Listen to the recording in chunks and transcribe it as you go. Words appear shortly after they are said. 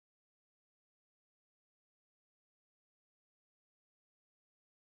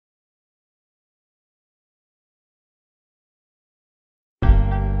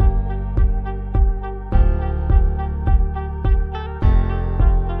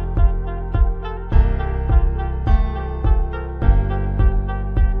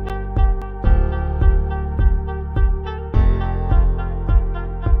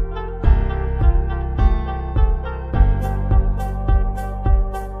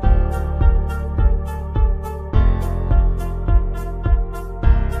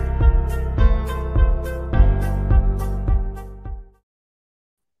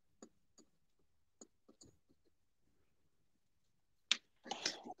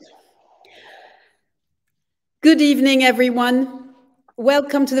Good evening, everyone.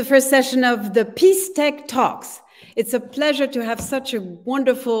 Welcome to the first session of the Peace Tech Talks. It's a pleasure to have such a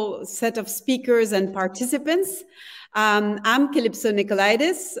wonderful set of speakers and participants. I'm Calypso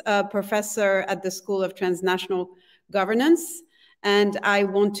Nicolaidis, a professor at the School of Transnational Governance, and I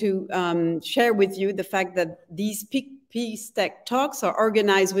want to share with you the fact that these Peace Tech Talks are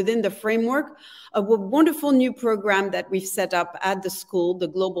organized within the framework of a wonderful new program that we've set up at the school, the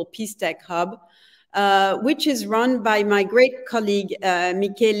Global Peace Tech Hub, which is run by my great colleague,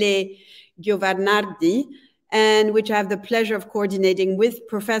 Michele Giovanardi, and which I have the pleasure of coordinating with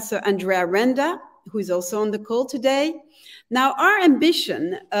Professor Andrea Renda, who is also on the call today. Now, our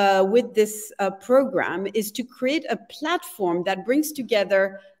ambition with this program is to create a platform that brings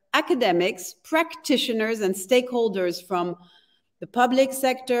together academics, practitioners, and stakeholders from the public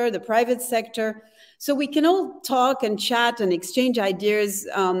sector, the private sector, so we can all talk and chat and exchange ideas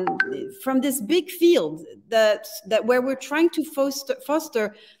from this big field where we're trying to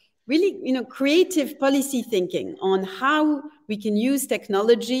foster really, creative policy thinking on how we can use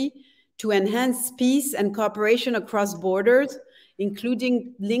technology to enhance peace and cooperation across borders,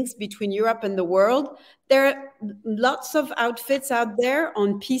 including links between Europe and the world. There are lots of outfits out there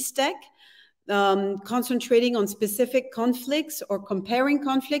on peace tech, concentrating on specific conflicts or comparing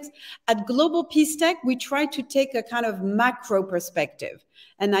conflicts. At Global Peace Tech, we try to take a kind of macro perspective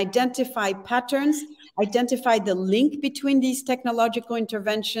and identify patterns, identify the link between these technological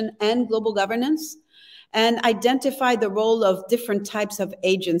intervention and global governance, and identify the role of different types of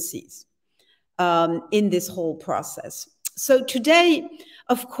agencies in this whole process. So today,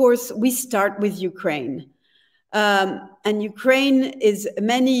 of course, we start with Ukraine. And Ukraine is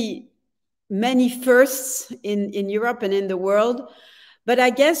many firsts in Europe and in the world. But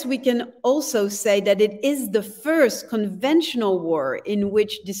I guess we can also say that it is the first conventional war in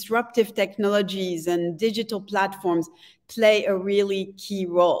which disruptive technologies and digital platforms play a really key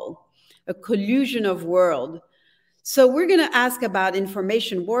role, a collusion of world. So we're going to ask about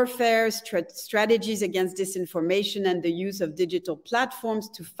information warfare, strategies against disinformation, and the use of digital platforms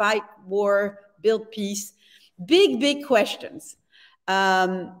to fight war, build peace. Big questions.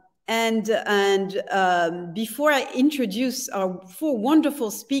 Before I introduce our four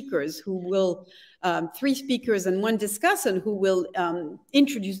wonderful speakers who will, three speakers and one discussant who will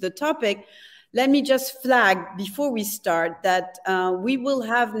introduce the topic, let me just flag before we start that we will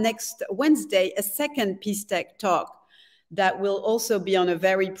have next Wednesday a second Peace Tech talk that will also be on a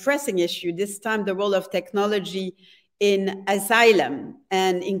very pressing issue, this time the role of technology in asylum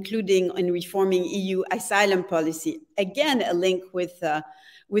and including in reforming EU asylum policy. Again, a link with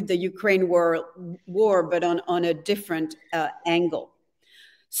the Ukraine war, but on a different angle.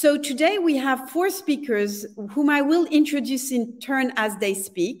 So today we have four speakers whom I will introduce in turn as they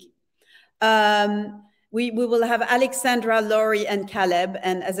speak. We will have Alexandra, Lauri, and Caleb,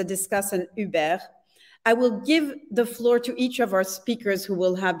 and as a discussant, Hubert. I will give the floor to each of our speakers who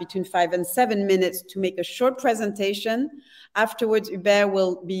will have between 5 and 7 minutes to make a short presentation. Afterwards, Hubert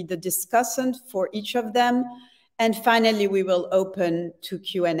will be the discussant for each of them. And finally, we will open to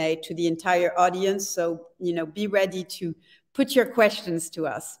Q&A to the entire audience. So, be ready to put your questions to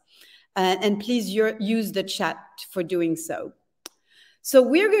us. And please use the chat for doing so. So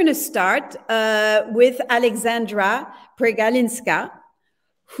we're going to start with Alexandra Pregalinska,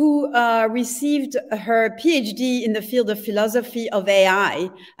 who received her PhD in the field of philosophy of AI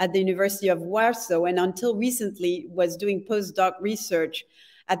at the University of Warsaw, and until recently was doing postdoc research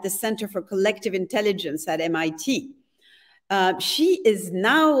at the Center for Collective Intelligence at MIT. She is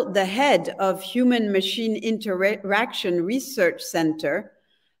now the head of Human-Machine Interaction Research Center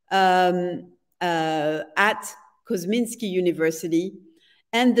at Kosminski University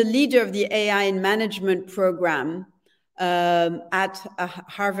and the leader of the AI and Management program at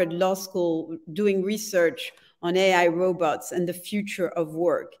Harvard Law School, doing research on AI robots and the future of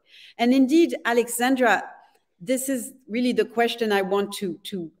work. And indeed, Alexandra, this is really the question I want to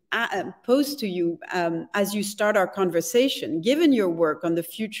pose to you as you start our conversation. Given your work on the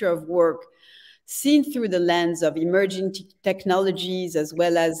future of work, seen through the lens of emerging technologies, as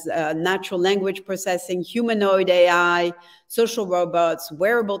well as natural language processing, humanoid AI, social robots,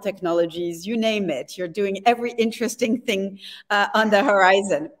 wearable technologies, you name it. You're doing every interesting thing on the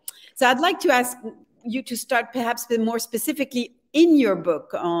horizon. So I'd like to ask you to start perhaps more specifically in your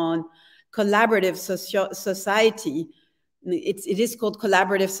book on collaborative society. It is called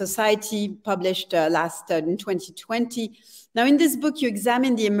Collaborative Society, published in 2020. Now, in this book, you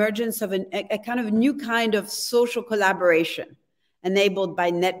examine the emergence of a kind of new kind of social collaboration enabled by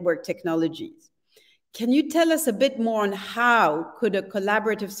network technologies. Can you tell us a bit more on how could a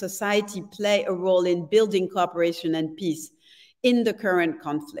collaborative society play a role in building cooperation and peace in the current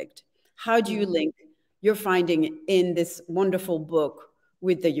conflict? How do you link your finding in this wonderful book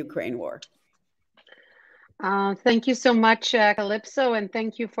with the Ukraine war? Thank you so much, Calypso, and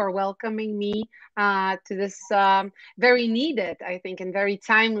thank you for welcoming me to this very needed, I think, and very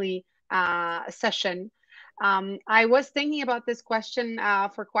timely session. I was thinking about this question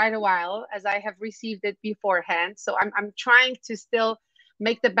for quite a while, as I have received it beforehand. So I'm trying to still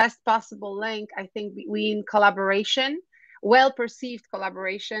make the best possible link, I think, between collaboration, well-perceived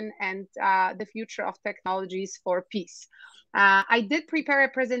collaboration, and the future of technologies for peace. I did prepare a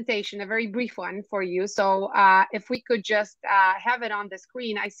presentation, a very brief one for you. So if we could just have it on the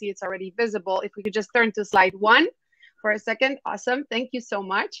screen, I see it's already visible. If we could just turn to slide 1 for a second. Awesome. Thank you so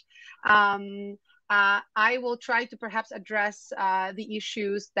much. I will try to perhaps address the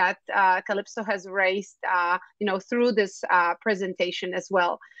issues that Calypso has raised, through this presentation as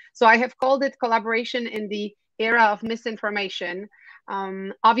well. So I have called it collaboration in the era of misinformation.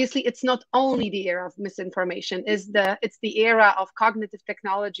 Obviously, it's not only the era of misinformation. It's the era of cognitive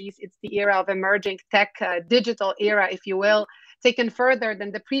technologies. It's the era of emerging tech, digital era, if you will, taken further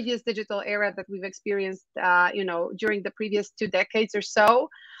than the previous digital era that we've experienced, during the previous 2 decades or so.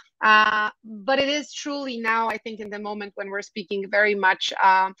 But it is truly now, I think, in the moment when we're speaking, very much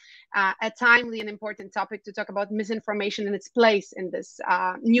a timely and important topic to talk about misinformation and its place in this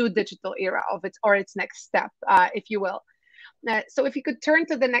new digital era of its next step, if you will. So if you could turn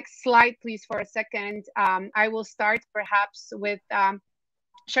to the next slide, please, for a second. I will start perhaps with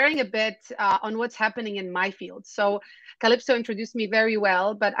sharing a bit on what's happening in my field. So Calypso introduced me very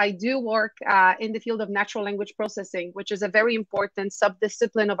well, but I do work in the field of natural language processing, which is a very important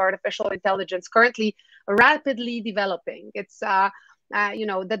subdiscipline of artificial intelligence, currently rapidly developing. It's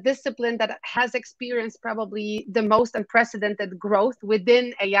the discipline that has experienced probably the most unprecedented growth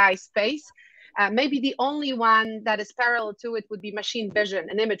within AI space. Maybe the only one that is parallel to it would be machine vision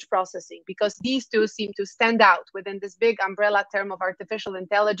and image processing, because these two seem to stand out within this big umbrella term of artificial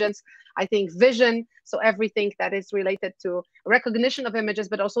intelligence. I think vision, so everything that is related to recognition of images,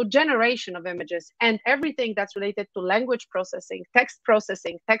 but also generation of images, and everything that's related to language processing, text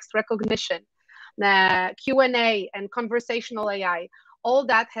recognition, Q&A, and conversational AI. All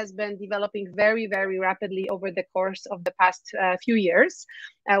that has been developing very, very rapidly over the course of the past few years.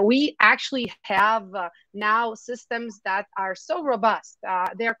 We actually have now systems that are so robust.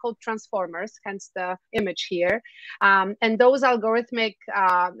 They are called transformers, hence the image here. And those algorithmic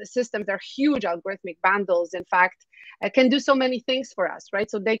systems are huge algorithmic bundles, in fact, can do so many things for us,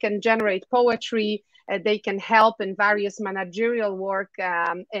 right? So they can generate poetry, they can help in various managerial work,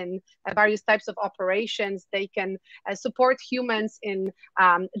 in various types of operations. They can support humans in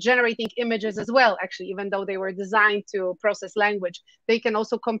generating images as well, actually, even though they were designed to process language. They can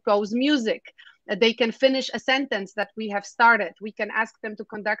also compose music. They can finish a sentence that we have started. We can ask them to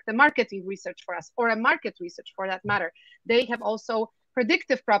conduct a marketing research for us, or a market research for that matter. They have also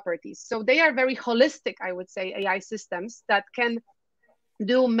predictive properties. So they are very holistic, I would say, AI systems that can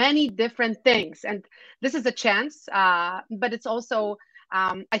do many different things. And this is a chance, but it's also,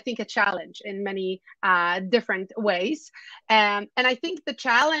 I think, a challenge in many different ways. And I think the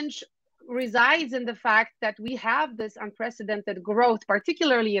challenge resides in the fact that we have this unprecedented growth,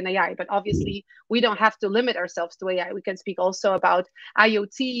 particularly in AI, but obviously we don't have to limit ourselves to AI. We can speak also about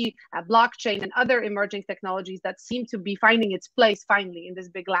IoT, blockchain, and other emerging technologies that seem to be finding its place finally in this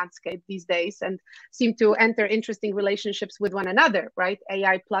big landscape these days, and seem to enter interesting relationships with one another, right?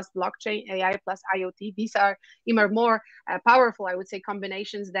 AI plus blockchain, AI plus IoT, these are even more powerful, I would say,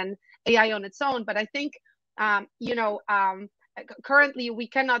 combinations than AI on its own. But I think, currently, we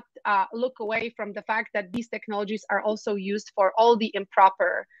cannot look away from the fact that these technologies are also used for all the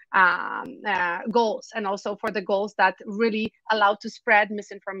improper goals, and also for the goals that really allow to spread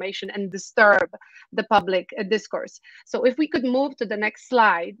misinformation and disturb the public discourse. So if we could move to the next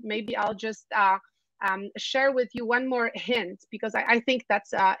slide, maybe I'll just share with you one more hint, because I think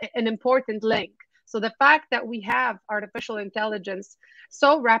that's an important link. So the fact that we have artificial intelligence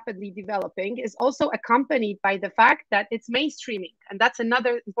so rapidly developing is also accompanied by the fact that it's mainstreaming. And that's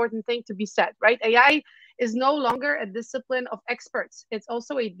another important thing to be said, right? AI is no longer a discipline of experts. It's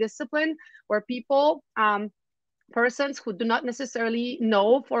also a discipline where people, persons who do not necessarily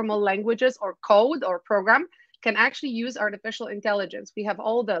know formal languages or code or program, can actually use artificial intelligence. We have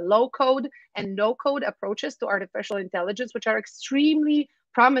all the low code and no code approaches to artificial intelligence, which are extremely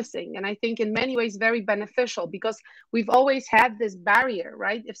promising, and I think in many ways very beneficial, because we've always had this barrier,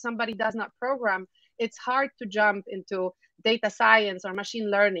 right? If somebody does not program, it's hard to jump into data science or machine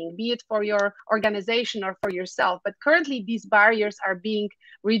learning, be it for your organization or for yourself. But currently these barriers are being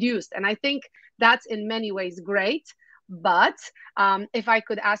reduced. And I think that's in many ways great. But if I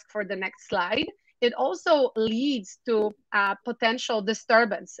could ask for the next slide, it also leads to potential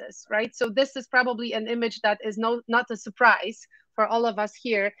disturbances, right? So this is probably an image that is not a surprise for all of us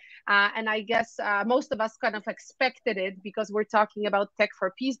here. And I guess most of us kind of expected it because we're talking about tech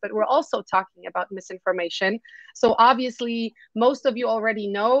for peace, but we're also talking about misinformation. So obviously, most of you already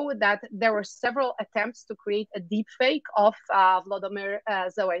know that there were several attempts to create a deepfake of Volodymyr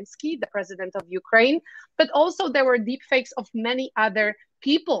Zelensky, the president of Ukraine, but also there were deepfakes of many other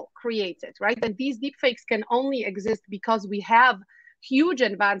people created, right? And these deepfakes can only exist because we have huge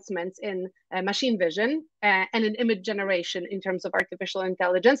advancements in machine vision and in image generation in terms of artificial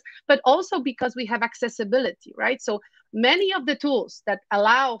intelligence, but also because we have accessibility, right? So many of the tools that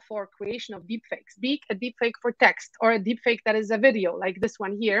allow for creation of deepfakes, be it a deepfake for text or a deepfake that is a video like this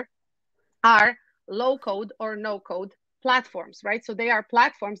one here, are low code or no code platforms, right? So they are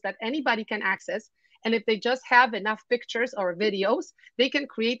platforms that anybody can access. And if they just have enough pictures or videos, they can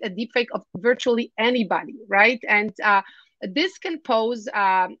create a deepfake of virtually anybody, right? And this can pose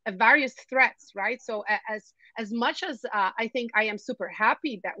various threats, right? So as much as I think I am super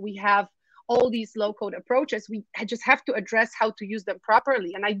happy that we have all these low-code approaches, we just have to address how to use them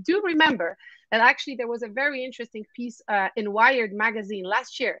properly. And I do remember that actually there was a very interesting piece in Wired magazine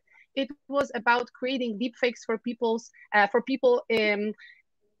last year. It was about creating deepfakes for people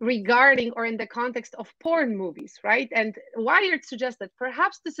regarding or in the context of porn movies, right? And Wired suggests that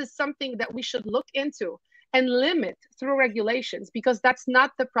perhaps this is something that we should look into and limit through regulations, because that's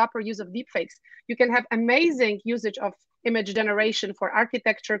not the proper use of deepfakes. You can have amazing usage of image generation for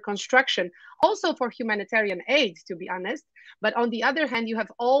architecture, construction, also for humanitarian aid, to be honest. But on the other hand, you have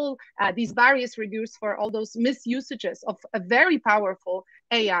all these barriers reduced for all those misusages of a very powerful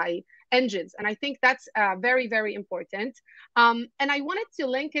AI engines. And I think that's very, very important. And I wanted to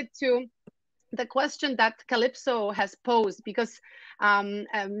link it to the question that Calypso has posed, because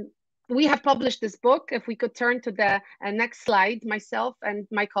we have published this book. If we could turn to the next slide, myself and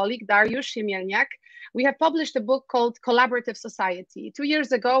my colleague Dariusz Siemielniak, we have published a book called Collaborative Society 2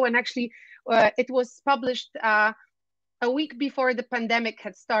 years ago, and actually it was published a week before the pandemic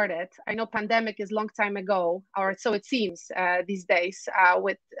had started. I know pandemic is a long time ago, or so it seems these days,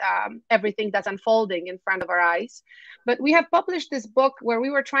 with everything that's unfolding in front of our eyes. But we have published this book where we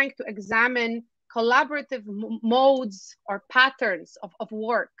were trying to examine collaborative modes or patterns of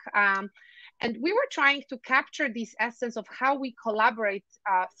work. And we were trying to capture this essence of how we collaborate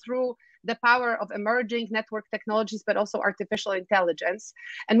through the power of emerging network technologies, but also artificial intelligence.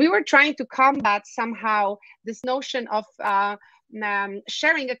 And we were trying to combat somehow this notion of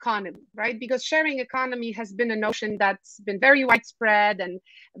sharing economy, right? Because sharing economy has been a notion that's been very widespread and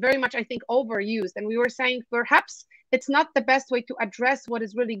very much, I think, overused. And we were saying perhaps it's not the best way to address what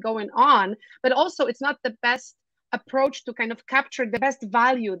is really going on, but also it's not the best approach to kind of capture the best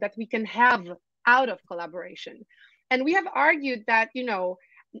value that we can have out of collaboration. And we have argued that, you know,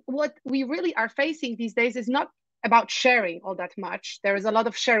 what we really are facing these days is not about sharing all that much. There is a lot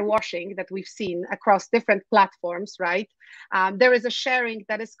of share washing that we've seen across different platforms, right? There is a sharing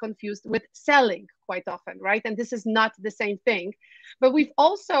that is confused with selling quite often, right? And this is not the same thing. But we've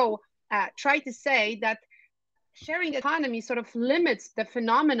also tried to say that sharing economy sort of limits the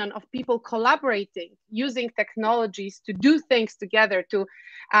phenomenon of people collaborating, using technologies to do things together to,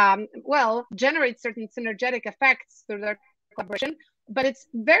 well, generate certain synergetic effects through their collaboration. But it's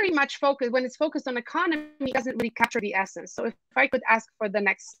very much focused, when it's focused on economy, it doesn't really capture the essence. So if I could ask for the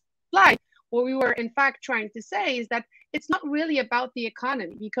next slide, what we were in fact trying to say is that it's not really about the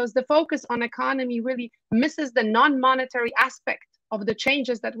economy, because the focus on economy really misses the non-monetary aspect of the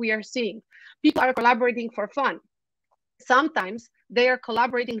changes that we are seeing. People are collaborating for fun. Sometimes they are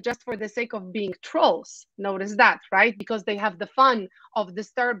collaborating just for the sake of being trolls. Notice that, right? Because they have the fun of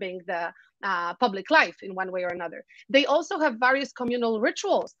disturbing the public life in one way or another. They also have various communal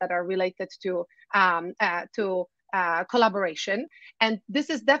rituals that are related to collaboration. And this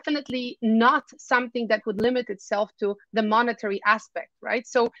is definitely not something that would limit itself to the monetary aspect, right?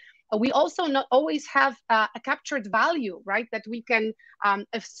 So we also not always have a captured value, right, that we can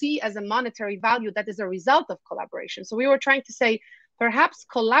see as a monetary value that is a result of collaboration. So we were trying to say, perhaps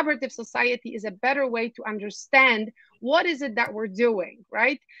collaborative society is a better way to understand what is it that we're doing,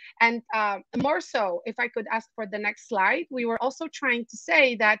 right? And more so, if I could ask for the next slide, we were also trying to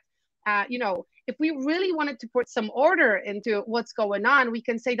say that, you know, if we really wanted to put some order into what's going on, we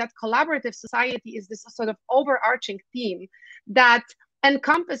can say that collaborative society is this sort of overarching theme that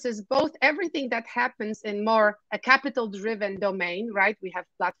encompasses both everything that happens in more a capital-driven domain, right? We have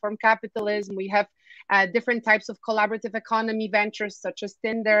platform capitalism, we have different types of collaborative economy ventures such as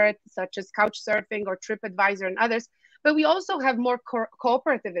Tinder, such as Couchsurfing or TripAdvisor and others. But we also have more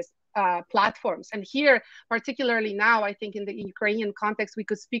cooperativist platforms. And here, particularly now, I think in the Ukrainian context, we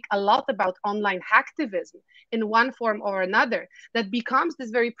could speak a lot about online hacktivism in one form or another that becomes this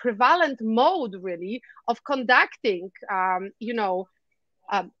very prevalent mode, really, of conducting,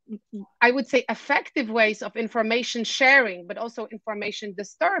 I would say effective ways of information sharing, but also information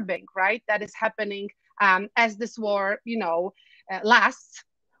disturbing, right? That is happening as this war, lasts.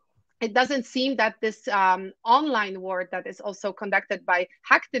 It doesn't seem that this online war that is also conducted by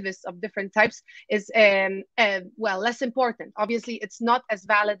hacktivists of different types is, less important. Obviously, it's not as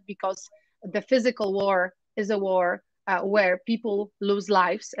valid because the physical war is a war where people lose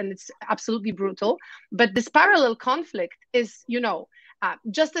lives and it's absolutely brutal. But this parallel conflict is,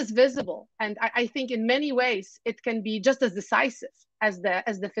 just as visible. And I think in many ways, it can be just as decisive as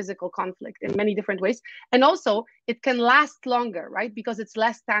the physical conflict in many different ways. And also it can last longer, right? Because it's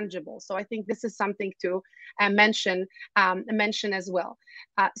less tangible. So I think this is something to mention as well.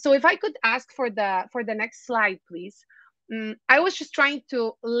 So if I could ask for the next slide, please. I was just trying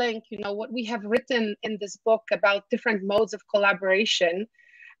to link, what we have written in this book about different modes of collaboration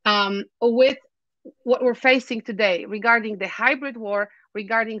with what we're facing today regarding the hybrid war,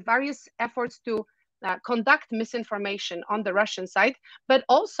 regarding various efforts to conduct misinformation on the Russian side, but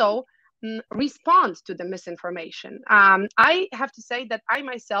also respond to the misinformation. I have to say that I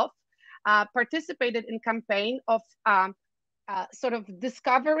myself participated in campaign of sort of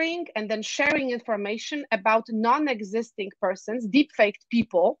discovering and then sharing information about non-existing persons, deep-faked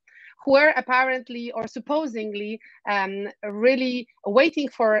people, who were apparently or supposedly really waiting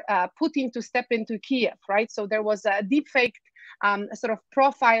for Putin to step into Kiev, right? So there was a deep-faked sort of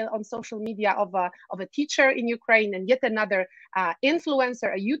profile on social media of a teacher in Ukraine and yet another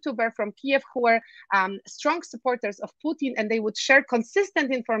influencer, a YouTuber from Kiev, who were strong supporters of Putin, and they would share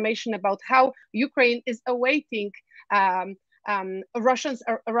consistent information about how Ukraine is awaiting Russia's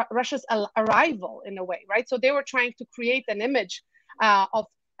arrival in a way, right? So they were trying to create an image of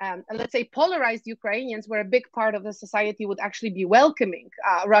let's say polarized Ukrainians, where a big part of the society would actually be welcoming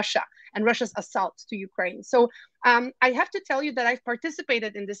Russia and Russia's assault to Ukraine. So I have to tell you that I've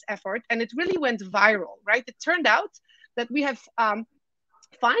participated in this effort, and it really went viral, right? It turned out that we have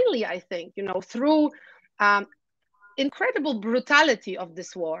finally, I think, through incredible brutality of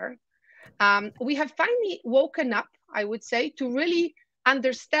this war, we have finally woken up, I would say, to really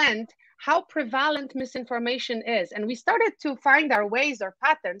understand how prevalent misinformation is. And we started to find our ways or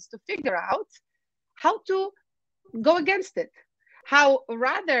patterns to figure out how to go against it. How,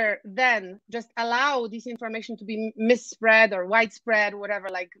 rather than just allow disinformation to be misspread or widespread, whatever,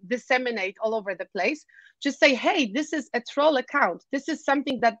 like disseminate all over the place, just say, hey, this is a troll account. This is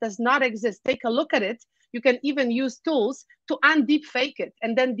something that does not exist. Take a look at it. You can even use tools to undeepfake it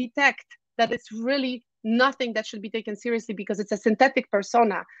and then detect that it's really nothing that should be taken seriously because it's a synthetic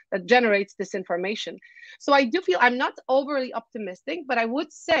persona that generates this information. So I do feel I'm not overly optimistic, but I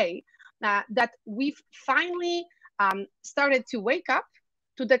would say that we've finally started to wake up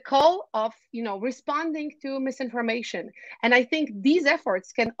to the call of, responding to misinformation. And I think these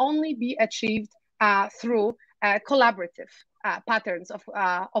efforts can only be achieved through collaborative patterns of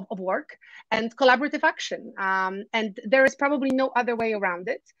work and collaborative action. And there is probably no other way around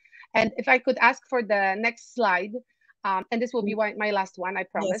it. And if I could ask for the next slide, and this will be my last one, I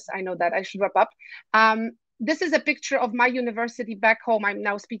promise. Yes. I know that I should wrap up. This is a picture of my university back home. I'm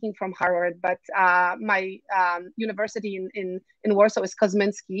now speaking from Harvard, but my university in Warsaw is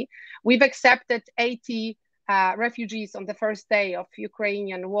Kosminski. We've accepted 80 refugees on the first day of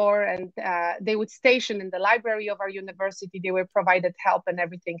Ukrainian war, and they would station in the library of our university. They were provided help and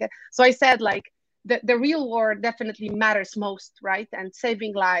everything. So I said, like, the real war definitely matters most, right? And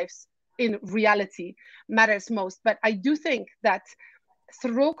saving lives in reality matters most. But I do think that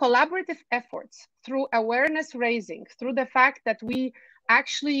through collaborative efforts, through awareness raising, through the fact that we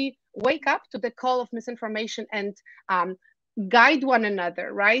actually wake up to the call of misinformation and guide one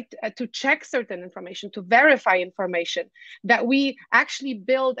another, right? To check certain information, to verify information, that we actually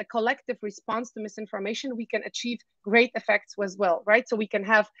build a collective response to misinformation, we can achieve great effects as well, right? So we can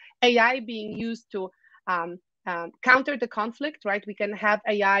have AI being used to counter the conflict, right? We can have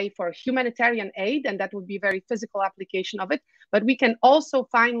AI for humanitarian aid, and that would be a very physical application of it. But we can also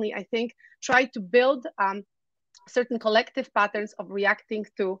finally, I think, try to build certain collective patterns of reacting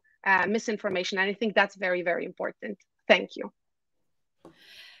to misinformation. And I think that's very, very important. Thank you.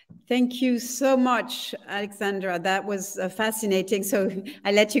 Thank you so much, Alexandra. That was fascinating. So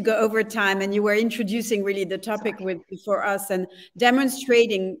I let you go over time, and you were introducing really the topic for us and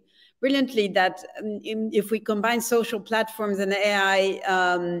demonstrating brilliantly that if we combine social platforms and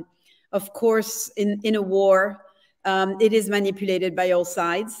AI, of course, in a war, it is manipulated by all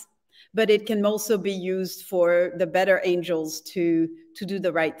sides, but it can also be used for the better angels to do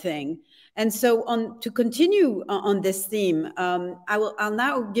the right thing. And so, to continue on this theme, I'll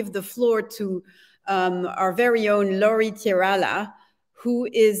now give the floor to our very own Lauri Tierala, who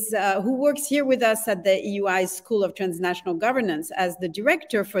works here with us at the EUI School of Transnational Governance as the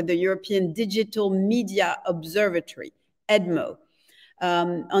director for the European Digital Media Observatory, EDMO.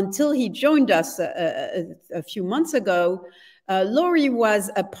 Until he joined us a few months ago, Lauri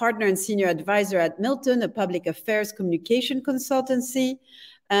was a partner and senior advisor at Milton, a public affairs communication consultancy.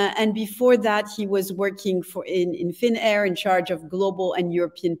 And before that, he was working in Finnair in charge of global and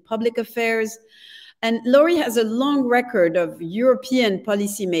European public affairs. And Lauri has a long record of European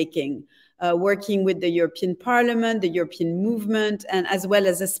policymaking, working with the European Parliament, the European movement, and as well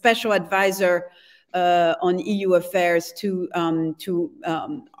as a special advisor on EU affairs to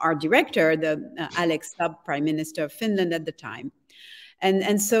our director, Alex Stubb, Prime Minister of Finland at the time.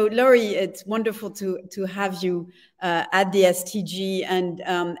 And so, Lauri, it's wonderful to have you at the STG, and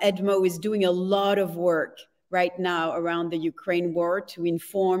EDMO is doing a lot of work right now around the Ukraine war to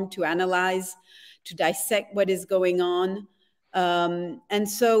inform, to analyze, to dissect what is going on. And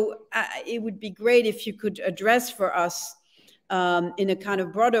so it would be great if you could address for us, in a kind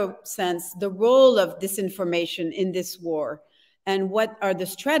of broader sense, the role of disinformation in this war, and what are the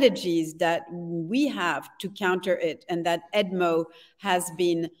strategies that we have to counter it and that EDMO has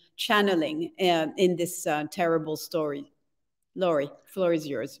been channeling in this terrible story. Lauri, floor is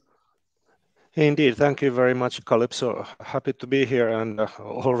yours. Indeed, thank you very much, Calypso. Happy to be here, and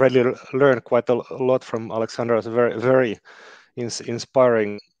already learned quite a lot from Alexandra's very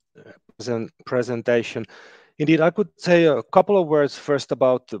inspiring presentation. Indeed, I could say a couple of words first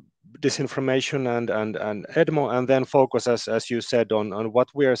about disinformation and EDMO, and then focus, as you said, on what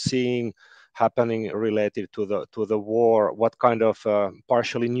we are seeing happening related to the war, what kind of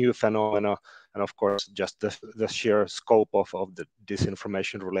partially new phenomena, and of course just the sheer scope of the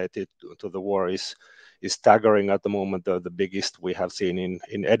disinformation related to the war is staggering at the moment, the biggest we have seen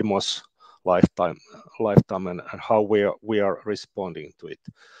in EDMO's lifetime, and how we are responding to it.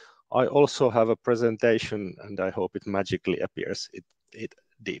 I also have a presentation, and I hope it magically appears. It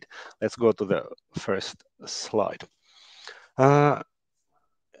did. Let's go to the first slide. As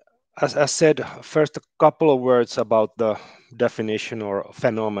said, first a couple of words about the definition or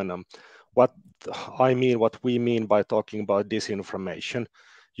phenomenon. What we mean by talking about disinformation.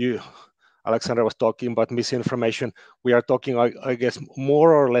 Alexandra was talking about misinformation. We are talking, I guess,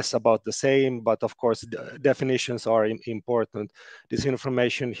 more or less about the same, but of course, definitions are important.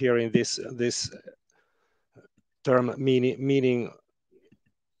 Disinformation here in this term meaning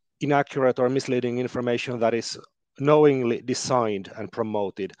inaccurate or misleading information that is knowingly designed and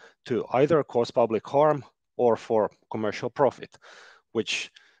promoted to either cause public harm or for commercial profit,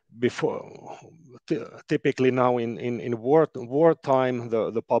 which before typically now in wartime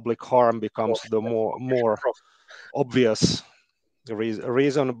the public harm becomes the more obvious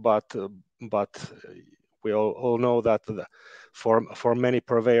reason, but we all know that for many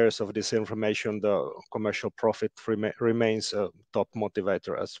purveyors of disinformation, the commercial profit remains a top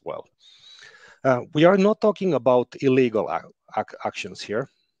motivator as well. We are not talking about illegal actions here.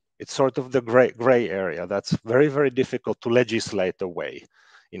 It's sort of the gray area that's very difficult to legislate away.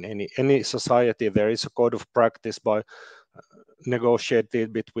 In any society, there is a code of practice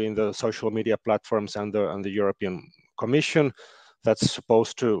negotiated between the social media platforms and the European Commission that's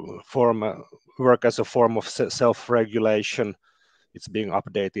supposed to work as a form of self-regulation. It's being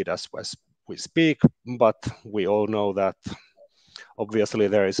updated as we speak, but we all know that obviously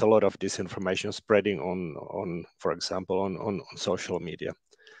there is a lot of disinformation spreading on for example, on social media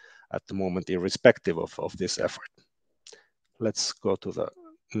at the moment, irrespective of this effort. Let's go to the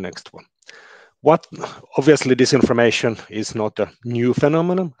next one. Obviously disinformation is not a new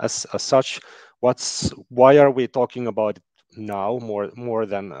phenomenon as such. Why are we talking about it now more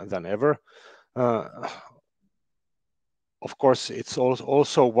than ever? Of course, it's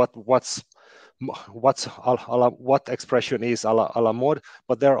also what expression is a la mode,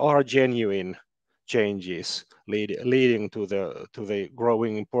 but there are genuine changes leading to the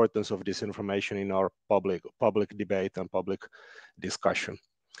growing importance of disinformation in our public debate and public discussion.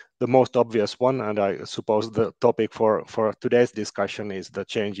 The most obvious one, and I suppose the topic for today's discussion, is the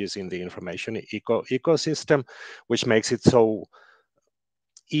changes in the information ecosystem, which makes it so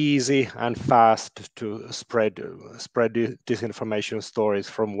easy and fast to spread disinformation stories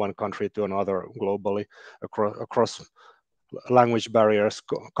from one country to another globally across language barriers,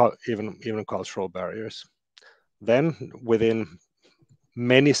 even cultural barriers. Then within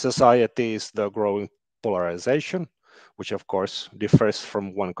many societies, the growing polarization, which of course differs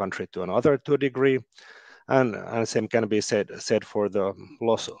from one country to another to a degree, and same can be said for the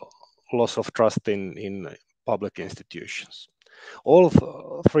loss of trust in public institutions. All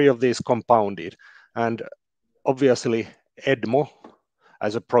three of these compounded, and obviously EDMO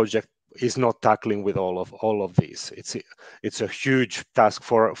as a project is not tackling with all of these. It's a huge task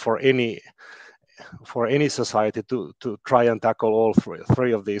for any society to try and tackle all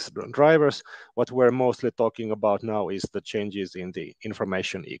three of these drivers. What we're mostly talking about now is the changes in the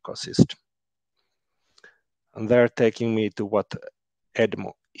information ecosystem. And they're taking me to what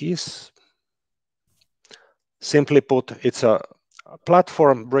EDMO is. Simply put, it's a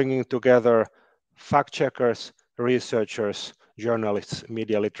platform bringing together fact checkers, researchers, journalists,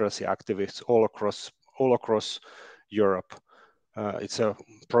 media literacy activists all across Europe. It's a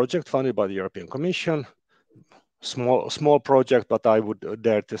project funded by the European Commission. Small project, but I would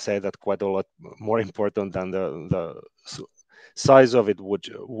dare to say that quite a lot more important than the size of it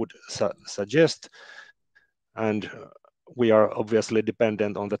would suggest. And we are obviously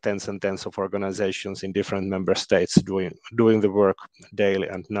dependent on the tens and tens of organizations in different member states doing the work daily,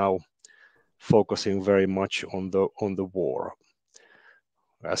 and now focusing very much on the war.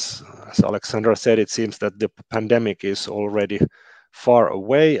 As Alexandra said, it seems that the pandemic is already far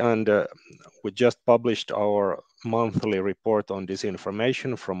away, and we just published our monthly report on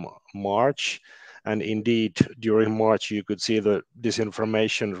disinformation from March. And indeed, during March, you could see the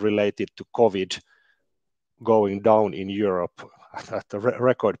disinformation related to COVID going down in Europe at a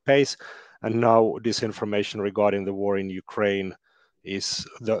record pace. And now disinformation regarding the war in Ukraine is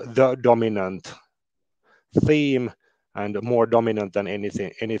the dominant theme, and more dominant than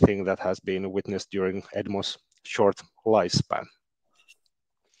anything that has been witnessed during EDMO's short lifespan.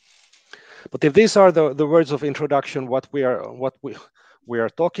 But if these are the words of introduction, what we are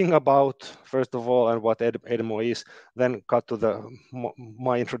talking about, first of all, and what EDMO is, then cut to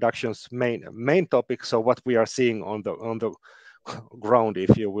my introduction's main topic. So what we are seeing on the ground,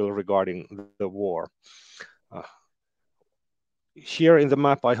 if you will, regarding the war. Here in the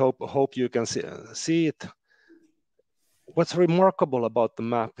map, I hope you can see it. What's remarkable about the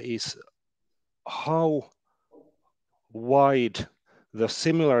map is how wide the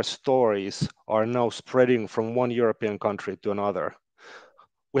similar stories are now spreading from one European country to another.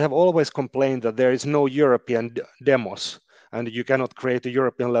 We have always complained that there is no European demos, and you cannot create a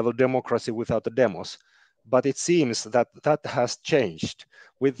European level democracy without the demos. But it seems that has changed.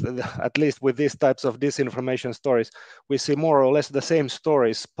 At least with these types of disinformation stories, we see more or less the same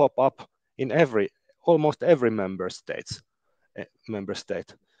stories pop up in almost every member state.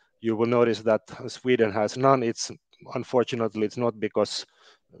 You will notice that Sweden has none. Unfortunately, it's not because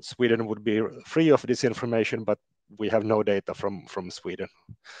Sweden would be free of disinformation, but we have no data from Sweden.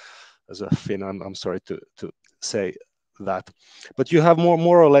 As a Finn, I'm sorry to say that. But you have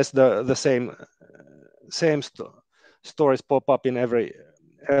more or less the same stories pop up in every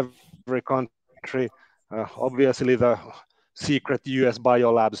country. Obviously, the secret US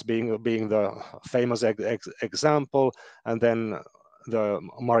biolabs being the famous example, and then the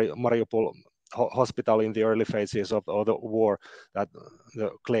Mariupol hospital in the early phases of the war, that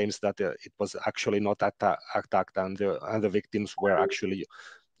the claims that it was actually not attacked, and the victims were actually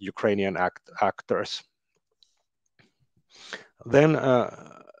Ukrainian actors. Then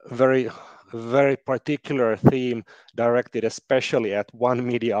very particular theme directed especially at one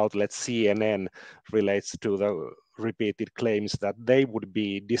media outlet, CNN, relates to the repeated claims that they would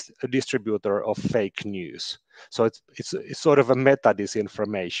be a distributor of fake news. So it's sort of a meta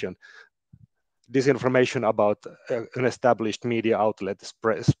disinformation about an established media outlet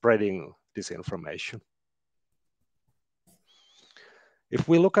spreading disinformation. If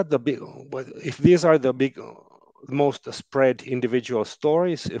we look at if these are the most spread individual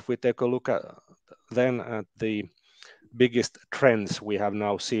stories, if we take a look at the biggest trends we have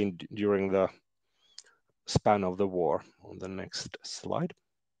now seen during the span of the war, on the next slide.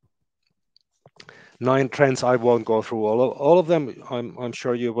 9 trends. I won't go through all of them. I'm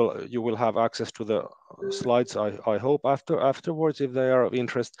sure you will have access to the slides, I hope, afterwards, if they are of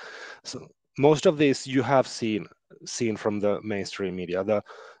interest. So most of these you have seen from the mainstream media.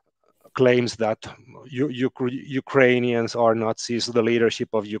 claims that Ukrainians are Nazis, the leadership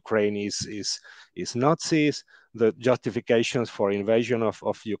of Ukraine is Nazis, the justifications for invasion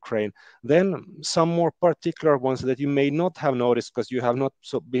of Ukraine. Then some more particular ones that you may not have noticed because you have not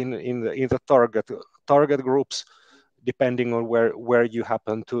been in the target groups, depending on where you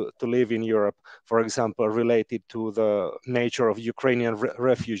happen to live in Europe. For example, related to the nature of Ukrainian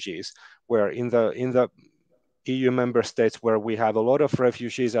refugees, where in the EU member states where we have a lot of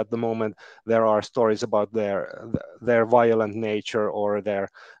refugees at the moment, there are stories about their violent nature or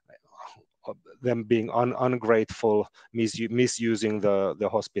them being ungrateful, misusing the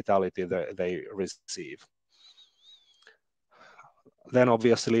hospitality that they receive. Then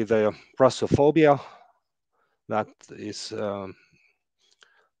obviously the Russophobia, that is a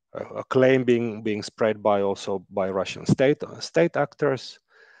claim being spread also by Russian state actors.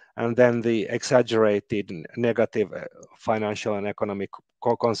 And then the exaggerated negative financial and economic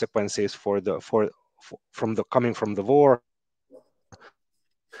consequences coming from the war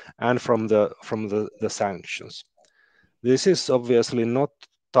and from the sanctions. This is obviously not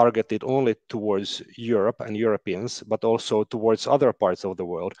targeted only towards Europe and Europeans, but also towards other parts of the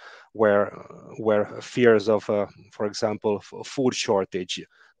world where fears of, for example, food shortage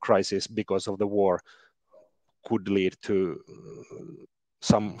crisis because of the war could lead to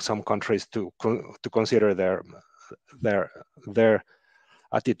some countries to consider their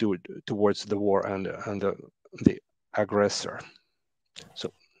attitude towards the war and the aggressor.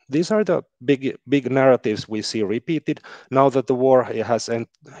 So these are the big narratives we see repeated now that the war has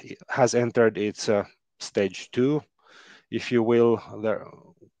entered its stage 2, if you will.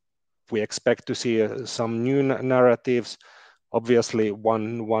 We expect to see some new narratives. Obviously,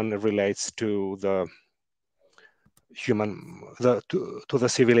 one relates to the to the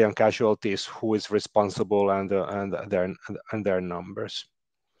civilian casualties, who is responsible, and their numbers.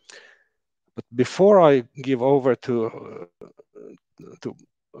 But before I give over to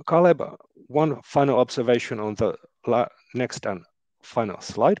Caleb, one final observation on the next and final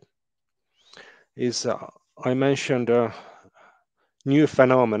slide is I mentioned new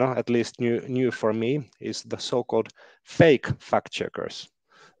phenomena, at least new for me, is the so-called fake fact checkers.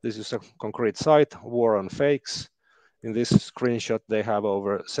 This is a concrete site, War on Fakes. In this screenshot, they have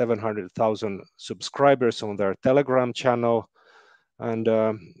over 700,000 subscribers on their Telegram channel. And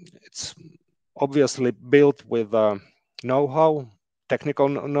it's obviously built with know-how, technical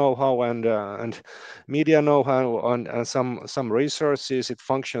know-how and media know-how and some resources. It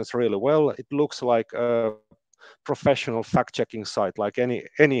functions really well. It looks like a professional fact-checking site, like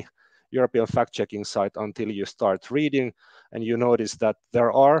any European fact-checking site, until you start reading and you notice that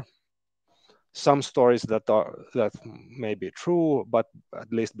there are some stories that may be true, but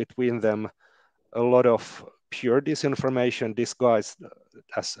at least between them, a lot of pure disinformation disguised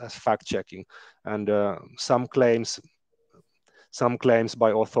as fact-checking, and some claims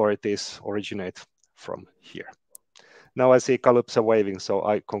by authorities originate from here. Now I see Calypso waving, so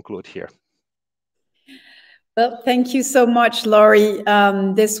I conclude here. Well, thank you so much, Lauri.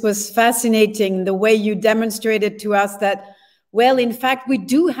 This was fascinating, the way you demonstrated to us that, well, in fact, we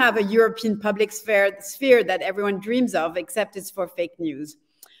do have a European public sphere that everyone dreams of, except it's for fake news.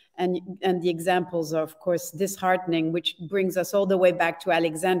 And the examples are, of course, disheartening, which brings us all the way back to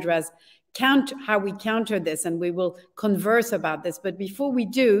Alexandra's how we counter this, and we will converse about this. But before we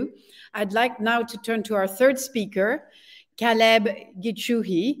do, I'd like now to turn to our third speaker, Caleb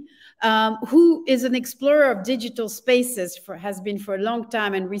Gichuhi, who is an explorer of digital spaces, has been for a long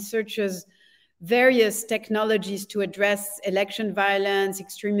time, and researches various technologies to address election violence,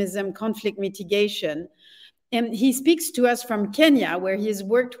 extremism, conflict mitigation. And he speaks to us from Kenya, where he has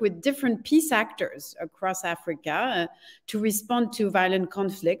worked with different peace actors across Africa to respond to violent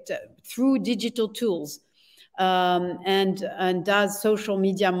conflict through digital tools, and does social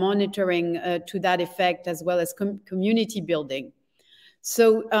media monitoring to that effect, as well as community building.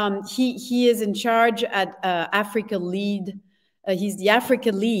 So he is in charge at Africa Lead. He's the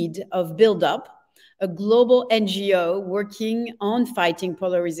Africa lead of Build Up, a global NGO working on fighting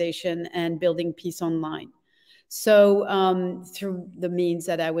polarization and building peace online. So through the means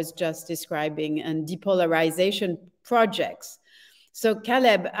that I was just describing, and depolarization projects. So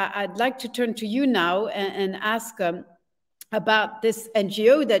Caleb, I'd like to turn to you now and ask about this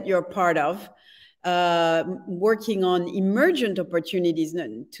NGO that you're part of, working on emergent opportunities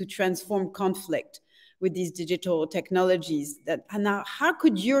to transform conflict with these digital technologies. Now, how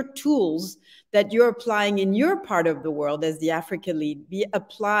could your tools that you're applying in your part of the world as the Africa lead be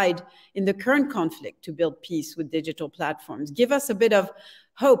applied in the current conflict to build peace with digital platforms? Give us a bit of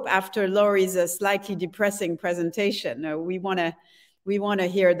hope after Lauri's slightly depressing presentation. We want to We want to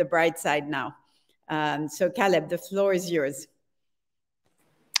hear the bright side now. So Caleb, the floor is yours.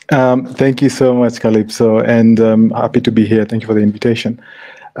 Thank you so much, Calypso, and happy to be here. Thank you for the invitation.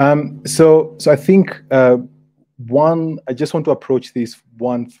 So I think I just want to approach this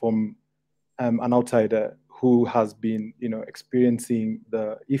one from an outsider who has been, experiencing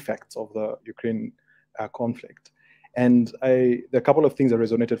the effects of the Ukraine conflict. And there are a couple of things that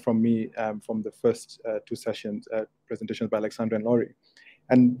resonated from me from the first two sessions, presentations by Alexandra and Lauri.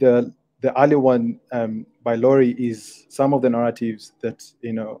 And the earlier one by Lauri is some of the narratives that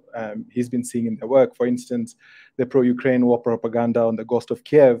he's been seeing in their work. For instance, the pro-Ukraine war propaganda on the Ghost of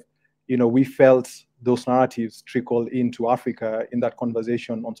Kiev. We felt those narratives trickle into Africa in that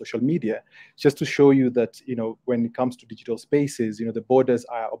conversation on social media, just to show you that when it comes to digital spaces, the borders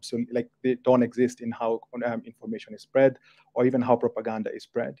are obsolete, like they don't exist in how information is spread or even how propaganda is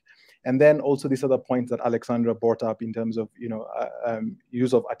spread. And then also these other points that Alexandra brought up in terms of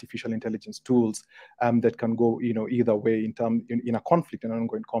use of artificial intelligence tools that can go either way in a conflict, an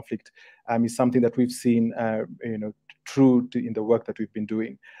ongoing conflict, is something that we've seen true in the work that we've been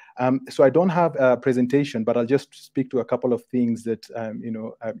doing. So I don't have a presentation, but I'll just speak to a couple of things that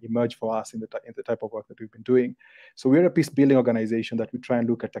emerge for us in the type of work that we've been doing. So we're a peace-building organization that we try and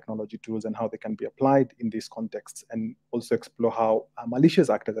look at technology tools and how they can be applied in these contexts, and also explore how malicious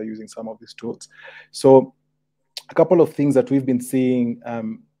actors are using some of these tools. So a couple of things that we've been seeing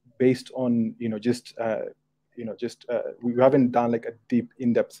based on we haven't done like a deep,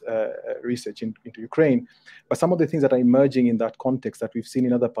 in-depth research into Ukraine, but some of the things that are emerging in that context that we've seen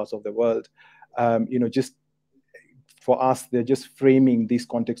in other parts of the world, just for us, they're just framing this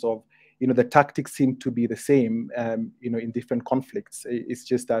context of, the tactics seem to be the same, in different conflicts. It's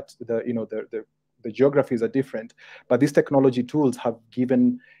just that the geographies are different, but these technology tools have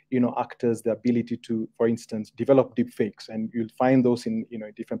given actors the ability to, for instance, develop deep fakes, and you'll find those in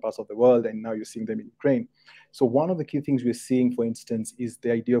different parts of the world, and now you're seeing them in Ukraine. So one of the key things we're seeing, for instance, is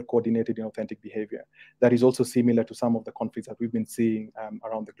the idea of coordinated and authentic behavior. That is also similar to some of the conflicts that we've been seeing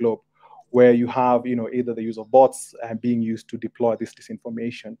around the globe, where you have either the use of bots being used to deploy this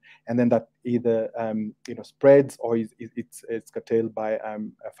disinformation, and then that either spreads or it's curtailed by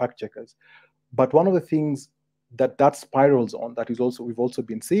fact checkers. But one of the things that spirals on, that is also we've also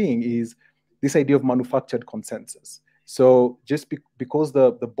been seeing, is this idea of manufactured consensus. So just because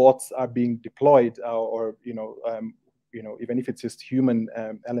the bots are being deployed, or even if it's just human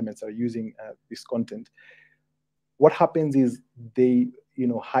elements are using this content, what happens is they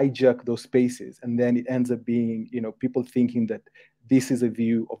hijack those spaces, and then it ends up being people thinking that this is a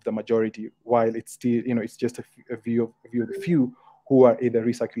view of the majority, while it's still it's just a view of the few who are either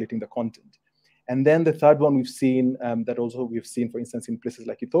recirculating the content. And then the third one we've seen, for instance, in places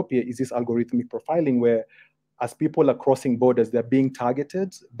like Ethiopia, is this algorithmic profiling, where as people are crossing borders, they're being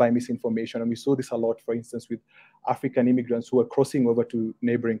targeted by misinformation. And we saw this a lot, for instance, with African immigrants who are crossing over to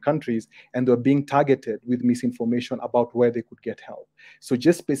neighboring countries, and they're being targeted with misinformation about where they could get help. So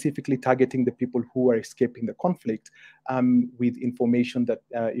just specifically targeting the people who are escaping the conflict with information that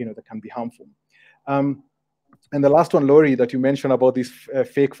that can be harmful. And the last one, Lauri, that you mentioned about these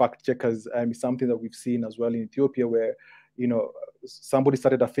fake fact checkers, is something that we've seen as well in Ethiopia, where somebody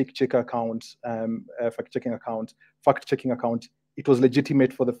started a fact-checking account. It was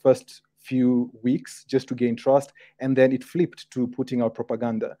legitimate for the first few weeks just to gain trust, and then it flipped to putting out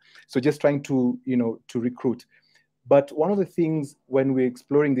propaganda. So just trying to to recruit. But one of the things when we're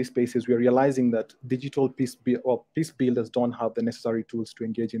exploring these spaces, we're realizing that digital peace builders don't have the necessary tools to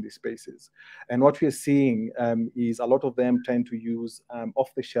engage in these spaces. And what we're seeing is a lot of them tend to use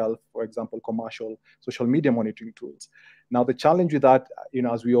off-the-shelf, for example, commercial social media monitoring tools. Now, the challenge with that,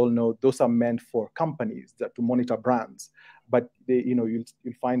 as we all know, those are meant for companies to monitor brands. But you'll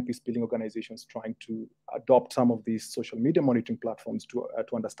find peace-building organizations trying to adopt some of these social media monitoring platforms to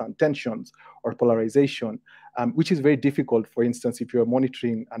understand tensions or polarization, which is very difficult. For instance, if you're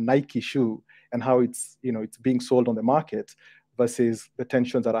monitoring a Nike shoe and how it's being sold on the market versus the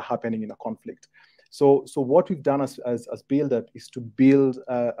tensions that are happening in a conflict. So what we've done as BuildUp is to build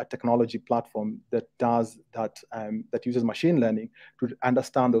a technology platform that does that, that uses machine learning to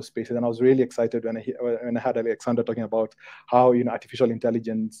understand those spaces. And I was really excited when I had Alexandra talking about how artificial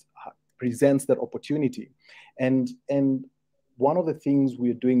intelligence presents that opportunity. And one of the things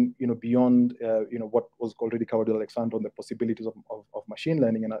we're doing, beyond what was already covered with Alexandra on the possibilities of machine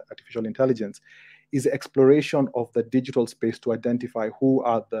learning and artificial intelligence, is exploration of the digital space to identify who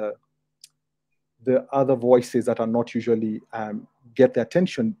are the other voices that are not usually get the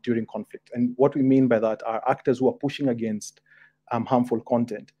attention during conflict. And what we mean by that are actors who are pushing against harmful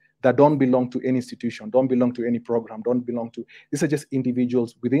content, that don't belong to any institution, don't belong to any program, don't belong to, these are just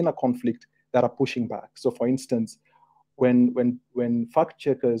individuals within a conflict that are pushing back. So for instance, when fact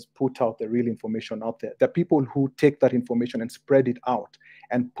checkers put out the real information out there, the people who take that information and spread it out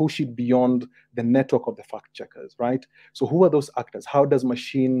and push it beyond the network of the fact checkers, right? So who are those actors? How does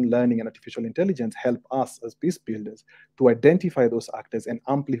machine learning and artificial intelligence help us as peace builders to identify those actors and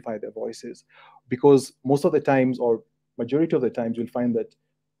amplify their voices? Because most of the times, or majority of the times, you'll find that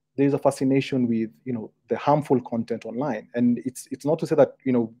there's a fascination with, you know, the harmful content online. And it's not to say that,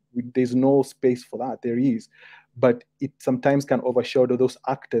 you know, there's no space for that. There is. But it sometimes can overshadow those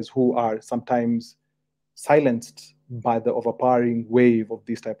actors who are sometimes silenced by the overpowering wave of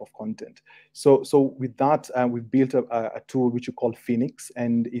this type of content. So with that, we've built a tool which we call Phoenix,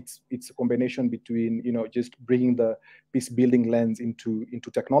 and it's a combination between, you know, just bringing the peace building lens into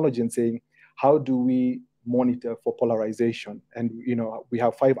technology and saying, how do we monitor for polarization? And, you know, we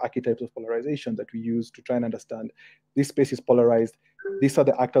have 5 archetypes of polarization that we use to try and understand this space is polarized. These are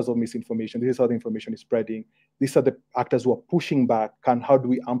the actors of misinformation. This is how the information is spreading. These are the actors who are pushing back. How do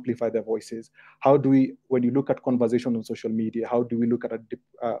we amplify their voices? How do we, when you look at conversation on social media, how do we look at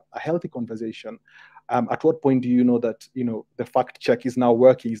a healthy conversation? At what point do you know that, you know, the fact check is now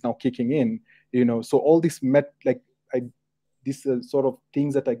working, is now kicking in? You know, so all this these sort of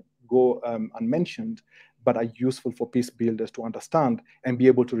things that I go unmentioned, but are useful for peace builders to understand and be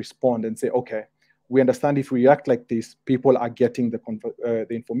able to respond and say, okay, we understand if we react like this, people are getting the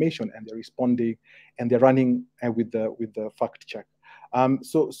information and they're responding and they're running with the fact check.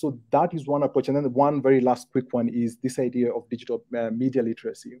 So that is one approach. And then one very last quick one is this idea of digital media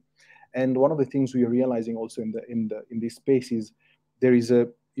literacy. And one of the things we are realizing also in this space is there is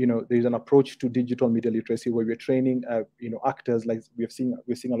an approach to digital media literacy where we're training actors. Like we're seeing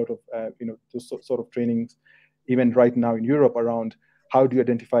a lot of those sort of trainings even right now in Europe around how do you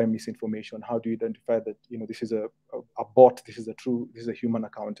identify misinformation? How do you identify that, you know, this is a bot, this is a human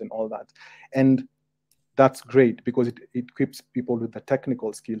account and all that? And that's great because it equips people with the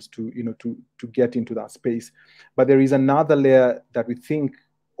technical skills to get into that space. But there is another layer that we think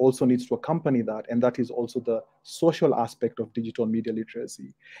also needs to accompany that, and that is also the social aspect of digital media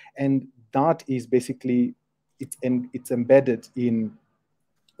literacy. And that is basically, it's embedded in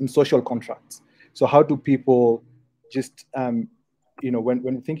social contracts. So how do people just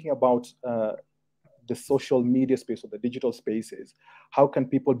when thinking about the social media space or the digital spaces, how can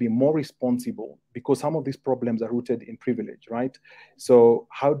people be more responsible? Because some of these problems are rooted in privilege, right? So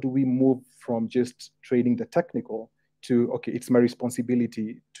how do we move from just trading the technical to, okay, it's my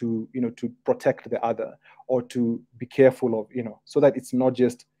responsibility to protect the other, or to be careful of, so that it's not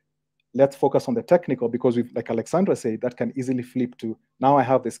just let's focus on the technical, because like Alexandra said, that can easily flip to, now I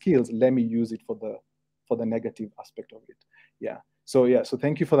have the skills, let me use it for the negative aspect of it. Yeah. So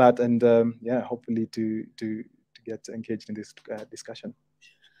thank you for that, and hopefully to get engaged in this discussion.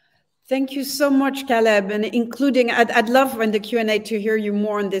 Thank you so much, Caleb, and including, I'd love in the Q&A to hear you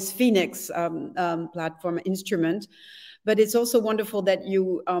more on this Phoenix platform instrument. But it's also wonderful that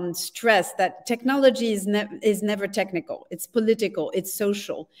you stress that technology is never technical. It's political, it's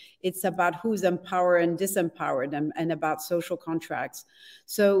social. It's about who's empowered and disempowered, and about social contracts.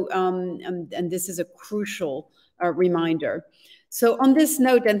 So, and this is a crucial reminder. So on this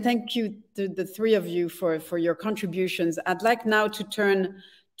note, and thank you to the three of you for your contributions, I'd like now to turn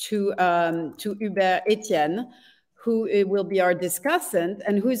to Hubert Etienne, who will be our discussant,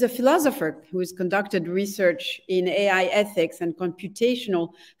 and who is a philosopher who has conducted research in AI ethics and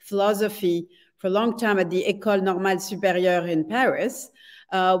computational philosophy for a long time at the École Normale Supérieure in Paris,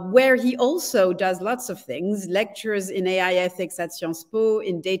 where he also does lots of things, lectures in AI ethics at Sciences Po,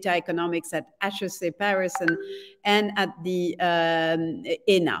 in data economics at HEC Paris, and at the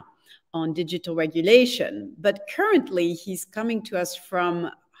ENA on digital regulation. But currently, he's coming to us from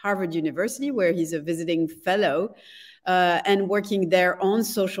Harvard University, where he's a visiting fellow and working there on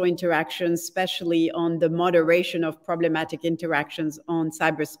social interactions, especially on the moderation of problematic interactions on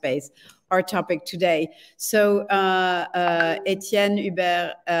cyberspace, our topic today. So Etienne,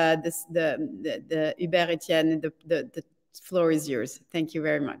 Hubert, the Hubert Etienne, the floor is yours. Thank you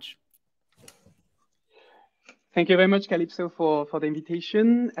very much. Thank you very much, Calypso, for the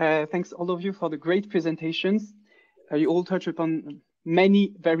invitation. Thanks all of you for the great presentations. You all touch upon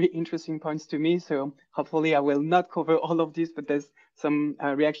many very interesting points to me, so hopefully I will not cover all of this, but there's some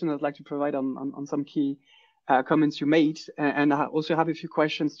reaction I'd like to provide on some key comments you made, and I also have a few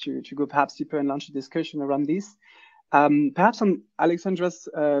questions to go perhaps deeper and launch a discussion around this. Perhaps on Alexandra's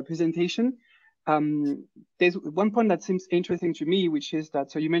presentation, there's one point that seems interesting to me, which is that,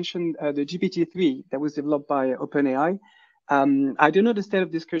 so you mentioned the GPT-3 that was developed by OpenAI, I don't know the state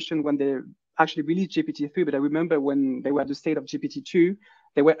of discussion when they actually released GPT-3, but I remember when they were at the state of GPT-2,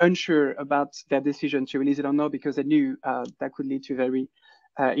 they were unsure about their decision to release it or not because they knew that could lead to very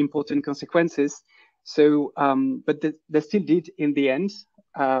important consequences. So, but they still did in the end.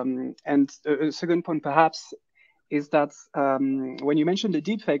 And a second point, perhaps, is that when you mentioned the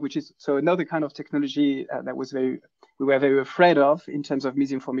deepfake, which is so another kind of technology that was we were very afraid of in terms of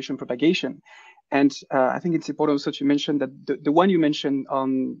misinformation propagation. And I think it's important also to mention that the one you mentioned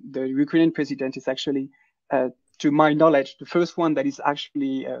on the Ukrainian president is actually, to my knowledge, the first one that is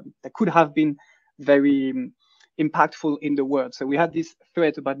actually, that could have been very impactful in the world. So we had this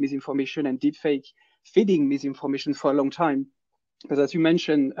threat about misinformation and deepfake feeding misinformation for a long time. Because as you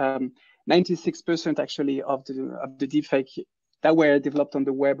mentioned, 96% actually of the deepfake that were developed on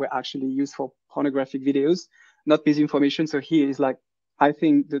the web were actually used for pornographic videos, not misinformation. So here is like, I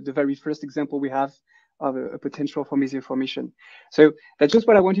think the very first example we have of a potential for misinformation. So that's just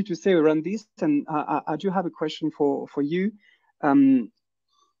what I wanted to say around this. And I do have a question for you.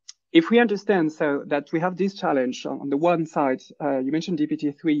 If we understand so that we have this challenge on the one side, you mentioned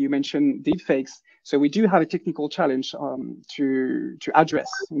GPT-3, you mentioned deepfakes. So we do have a technical challenge to address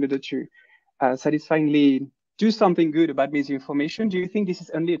in order to satisfyingly do something good about misinformation. Do you think this is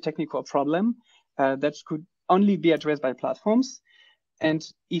only a technical problem that could only be addressed by platforms? And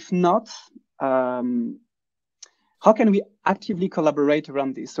if not, how can we actively collaborate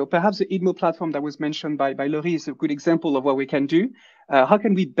around this? So perhaps the IDMO platform that was mentioned by Lauri is a good example of what we can do. How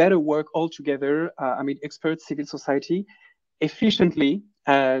can we better work all together? I mean, experts, civil society, efficiently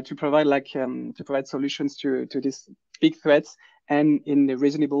to provide solutions to these big threats and in a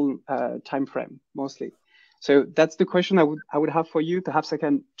reasonable time frame, mostly. So that's the question I would have for you. Perhaps I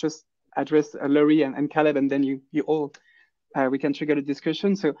can just address Lauri and Caleb, and then you all we can trigger the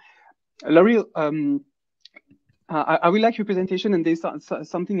discussion. So Lauri, I will like your presentation, and there's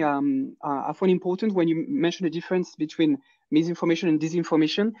something I find important when you mention the difference between misinformation and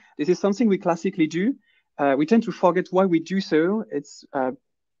disinformation. This is something we classically do. We tend to forget why we do so. It's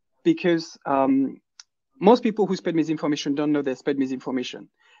because most people who spread misinformation don't know they spread misinformation.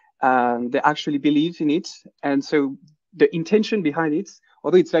 They actually believe in it. And so the intention behind it,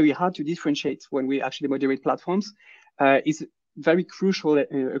 although it's very hard to differentiate when we actually moderate platforms, is very crucial,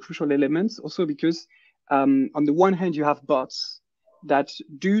 a crucial element also because on the one hand, you have bots that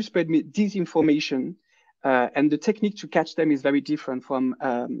do spread disinformation, and the technique to catch them is very different from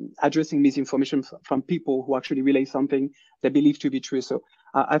addressing misinformation from people who actually relay something they believe to be true. So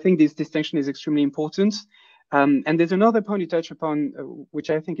I think this distinction is extremely important. And there's another point you touch upon, which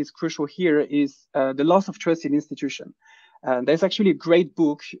I think is crucial here, is the loss of trust in institutions. There's actually a great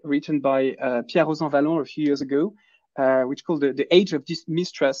book written by Pierre-Rosan Vallon a few years ago, which is called The Age of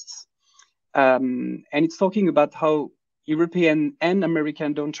Mistrusts. And it's talking about how European and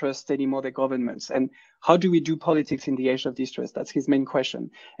American don't trust anymore their governments. And how do we do politics in the age of distrust? That's his main question.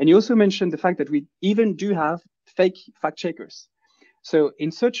 And you also mentioned the fact that we even do have fake fact checkers. So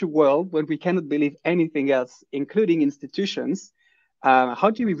in such a world when we cannot believe anything else, including institutions, how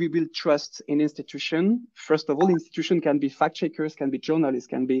do we rebuild trust in institutions? First of all, institutions can be fact checkers, can be journalists,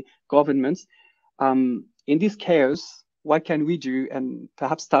 can be governments. In this chaos, what can we do? And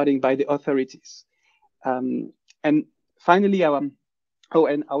perhaps starting by the authorities. And finally, and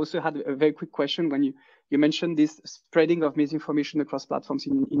I also had a very quick question when you mentioned this spreading of misinformation across platforms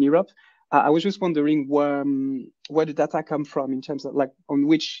in Europe. I was just wondering where the data come from in terms of like on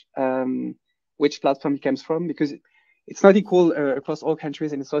which platform it comes from, because it's not equal across all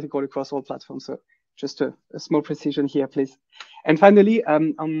countries and it's not equal across all platforms. So just a small precision here, please. And finally,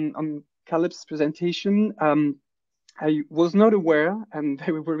 on Caleb's presentation, I was not aware, and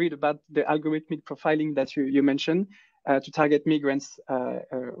I was worried about the algorithmic profiling that you mentioned to target migrants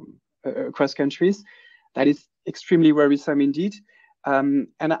across countries. That is extremely worrisome indeed. And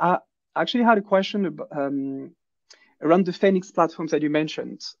I actually had a question about, around the Phoenix platforms that you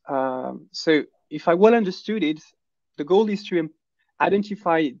mentioned. So if I well understood it, the goal is to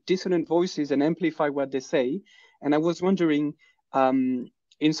identify dissonant voices and amplify what they say. And I was wondering,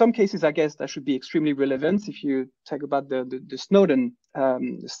 in some cases, I guess that should be extremely relevant. If you talk about the Snowden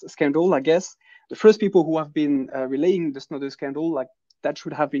scandal, I guess the first people who have been relaying the Snowden scandal, like that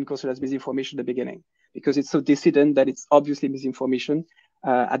should have been considered as misinformation at the beginning, because it's so dissident that it's obviously misinformation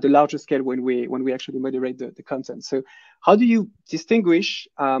at the larger scale when we actually moderate the content. So how do you distinguish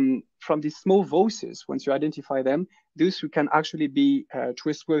from these small voices, once you identify them, those who can actually be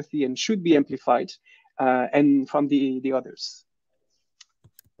trustworthy and should be amplified, and from the others?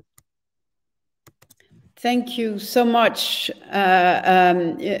 Thank you so much,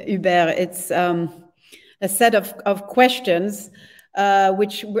 Hubert. It's a set of questions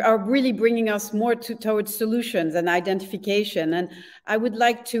which are really bringing us more towards solutions and identification. And I would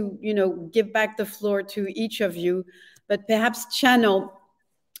like to, give back the floor to each of you, but perhaps channel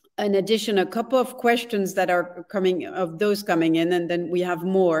in addition a couple of questions that are coming in, and then we have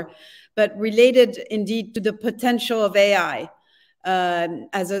more, but related indeed to the potential of AI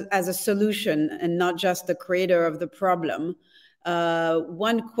as a solution and not just the creator of the problem.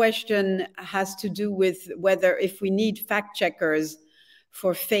 One question has to do with whether if we need fact checkers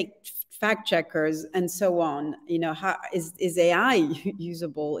for fake fact checkers and so on, how is AI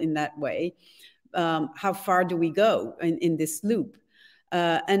usable in that way? How far do we go in this loop?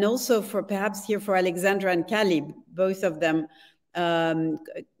 And also perhaps here for Alexandra and Caleb, both of them,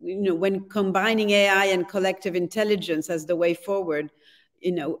 when combining AI and collective intelligence as the way forward,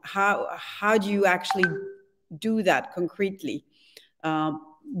 how do you actually do that concretely,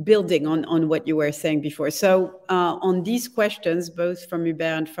 building on what you were saying before? So on these questions, both from Hubert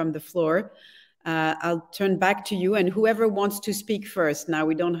and from the floor, I'll turn back to you, and whoever wants to speak first. Now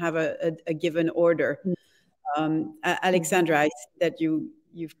we don't have a given order. Alexandra, I see that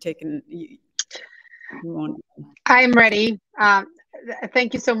you've taken. You want. I'm ready.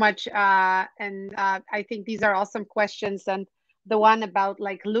 Thank you so much. And I think these are awesome questions. And the one about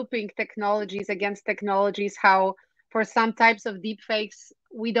like looping technologies against technologies, how for some types of deepfakes,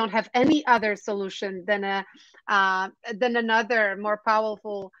 we don't have any other solution than another more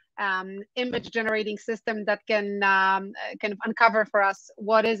powerful image generating system that can kind of uncover for us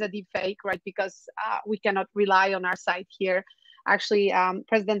what is a deepfake, right? Because we cannot rely on our side here. Actually,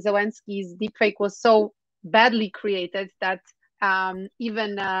 President Zelensky's deepfake was so badly created that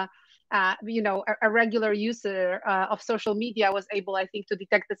even a regular user of social media was able, I think, to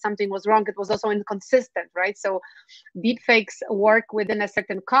detect that something was wrong. It was also inconsistent, right? So deepfakes work within a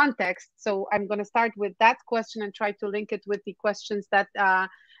certain context. So I'm going to start with that question and try to link it with the questions that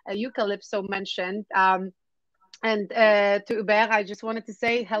you, Calypso, mentioned. And to Hubert, I just wanted to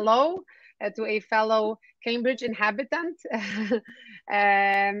say hello to a fellow Cambridge inhabitant.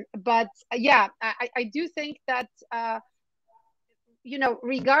 But yeah, I do think that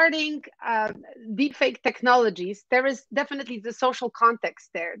regarding deepfake technologies, there is definitely the social context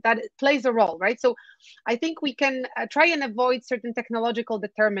there that plays a role, right? So I think we can try and avoid certain technological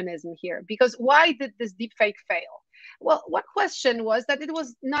determinism here, because why did this deepfake fail? Well, one question was that it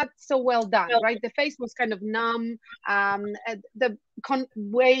was not so well done, right? The face was kind of numb. The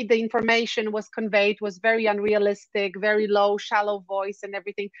way the information was conveyed was very unrealistic, very low, shallow voice and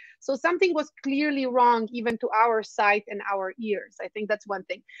everything. So something was clearly wrong, even to our sight and our ears. I think that's one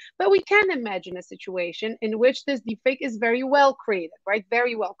thing. But we can imagine a situation in which this deepfake is very well created, right?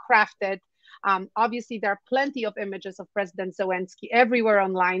 Very well crafted. Obviously, there are plenty of images of President Zelensky everywhere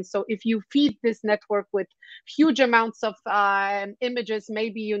online. So if you feed this network with huge amounts of images,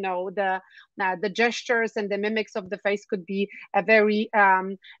 maybe, the gestures and the mimics of the face could be very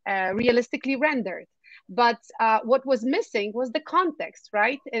realistically rendered. But what was missing was the context,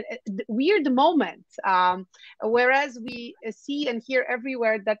 right? The weird moment. Whereas we see and hear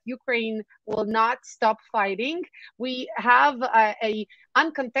everywhere that Ukraine will not stop fighting, we have a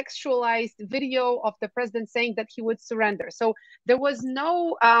uncontextualized video of the president saying that he would surrender. So there was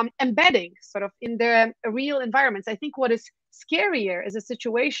no embedding sort of in the real environments. I think what is scarier is a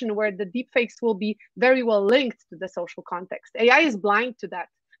situation where the deepfakes will be very well linked to the social context. AI is blind to that.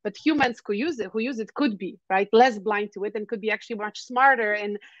 But humans who use it could be, right, less blind to it, and could be actually much smarter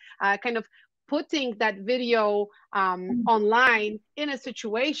in kind of putting that video online in a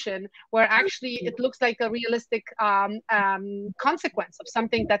situation where actually it looks like a realistic consequence of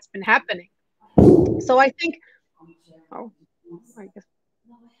something that's been happening. So I think, I guess.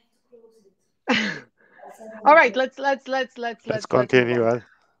 All right, let's continue.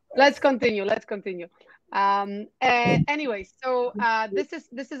 Let's continue. Anyway, so this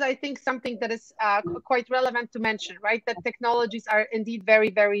is I think something that is quite relevant to mention, right? That technologies are indeed very,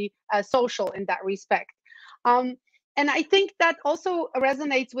 very social in that respect. And I think that also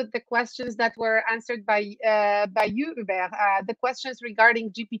resonates with the questions that were answered by you, Hubert, the questions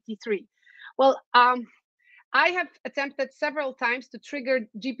regarding GPT-3. Well, I have attempted several times to trigger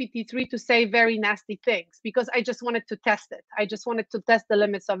GPT-3 to say very nasty things because I just wanted to test it. I just wanted to test the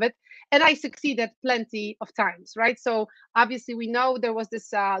limits of it. And I succeeded plenty of times, right? So obviously we know there was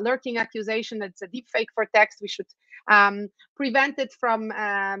this lurking accusation that it's a deepfake for text. We should prevent it from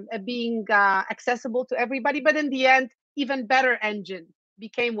being accessible to everybody. But in the end, even better engine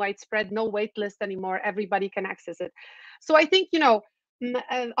became widespread, no wait list anymore. Everybody can access it. So I think,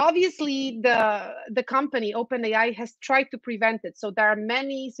 Obviously, the company OpenAI has tried to prevent it. So there are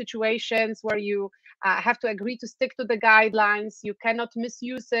many situations where you have to agree to stick to the guidelines. You cannot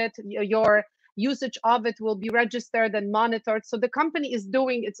misuse it. Your usage of it will be registered and monitored. So the company is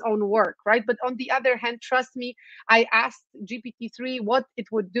doing its own work, right? But on the other hand, trust me, I asked GPT-3 what it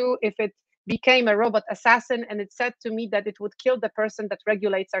would do if it became a robot assassin, and it said to me that it would kill the person that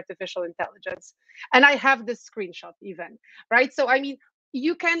regulates artificial intelligence. And I have this screenshot even, right? So I mean,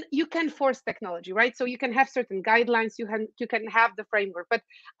 you can force technology, right? So you can have certain guidelines, you can have the framework, but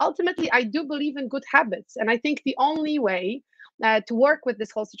ultimately I do believe in good habits. And I think the only way to work with this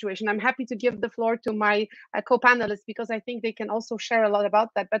whole situation, I'm happy to give the floor to my co-panelists, because I think they can also share a lot about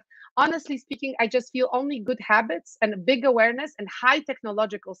that. But honestly speaking, I just feel only good habits and big awareness and high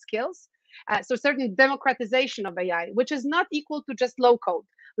technological skills, so certain democratization of AI, which is not equal to just low code.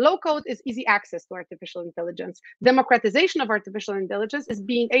 Low code is easy access to artificial intelligence. Democratization of artificial intelligence is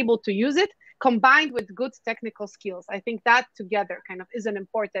being able to use it combined with good technical skills. I think that together kind of is an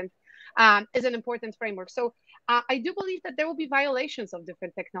important framework. So I do believe that there will be violations of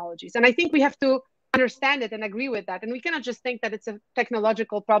different technologies, and I think we have to understand it and agree with that. And we cannot just think that it's a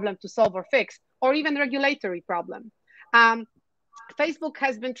technological problem to solve or fix, or even regulatory problem. Facebook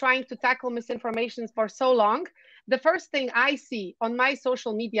has been trying to tackle misinformation for so long. The first thing I see on my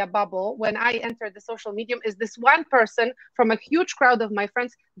social media bubble when I enter the social medium is this one person from a huge crowd of my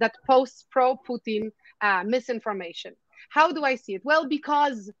friends that posts pro-Putin misinformation. How do I see it? Well,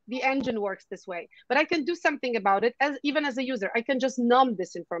 because the engine works this way. But I can do something about it, even as a user. I can just numb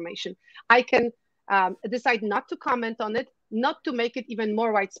this information. I can decide not to comment on it, not to make it even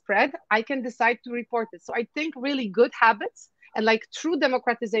more widespread. I can decide to report it. So I think really good habits and like true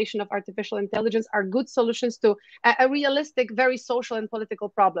democratization of artificial intelligence are good solutions to a realistic, very social and political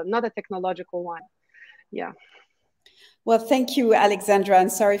problem, not a technological one. Yeah. Well, thank you, Alexandra, and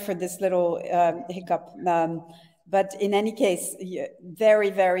sorry for this little hiccup. But in any case, very,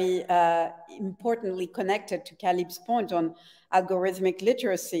 very importantly connected to Caleb's point on algorithmic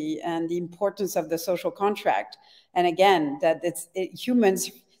literacy and the importance of the social contract. And again, that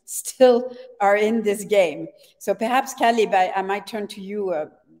humans still are in this game. So perhaps, Caleb, I might turn to you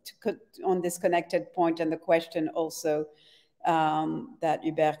on this connected point and the question also that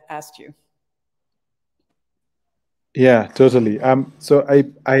Hubert asked you. Yeah, totally. So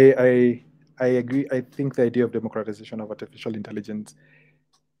I agree. I think the idea of democratization of artificial intelligence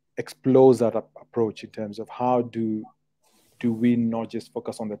explores that approach in terms of how do we not just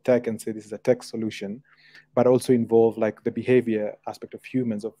focus on the tech and say this is a tech solution, but also involve like the behavior aspect of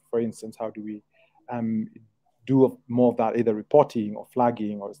humans. Of, for instance, how do we do more of that, either reporting or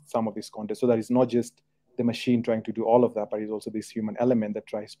flagging or some of this content, so that it's not just the machine trying to do all of that, but it's also this human element that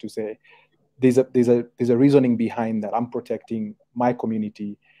tries to say, there's a reasoning behind that. I'm protecting my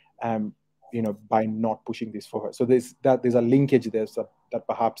community, by not pushing this forward. So there's a linkage there that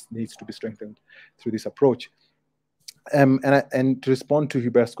perhaps needs to be strengthened through this approach. And to respond to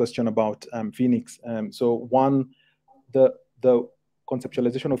Hubert's question about Phoenix, so the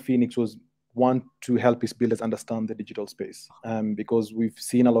conceptualization of Phoenix was one to help peace builders understand the digital space, because we've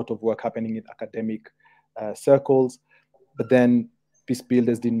seen a lot of work happening in academic circles, but then peace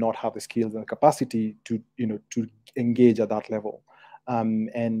builders did not have the skills and capacity to engage at that level,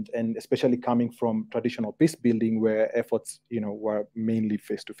 and especially coming from traditional peace building where efforts were mainly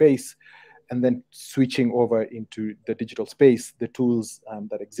face to face. And then switching over into the digital space, the tools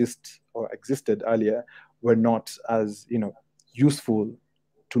that existed earlier were not as useful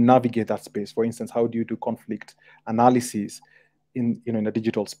to navigate that space. For instance, how do you do conflict analysis in a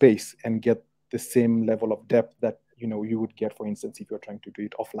digital space and get the same level of depth that you would get, for instance, if you're trying to do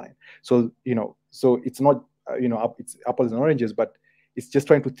it offline? So so it's not it's apples and oranges, but it's just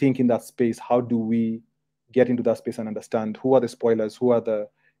trying to think in that space. How do we get into that space and understand who are the spoilers, who are the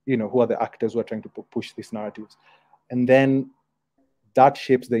actors who are trying to push these narratives, and then that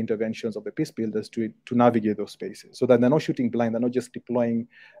shapes the interventions of the peace builders to navigate those spaces, so that they're not shooting blind, they're not just deploying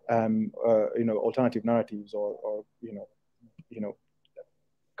alternative narratives or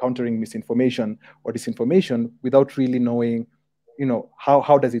countering misinformation or disinformation without really knowing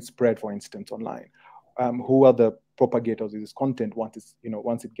how does it spread, for instance, online. Who are the propagators of this content once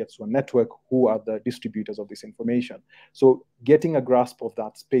it gets to a network? Who are the distributors of this information? So getting a grasp of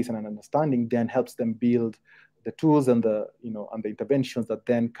that space and an understanding then helps them build the tools and the interventions that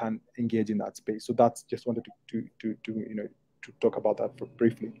then can engage in that space. So that's just wanted to talk about that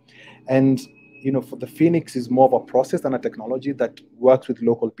briefly. And for the Phoenix is more of a process than a technology that works with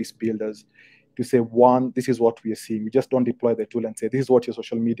local peace builders to say, one, this is what we are seeing. We just don't deploy the tool and say, this is what your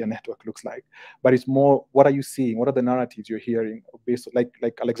social media network looks like. But it's more, what are you seeing? What are the narratives you're hearing? Based, like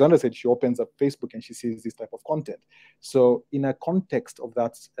Alexandra said, she opens up Facebook and she sees this type of content. So in a context of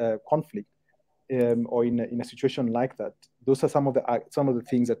that conflict, or in a situation like that, those are some of the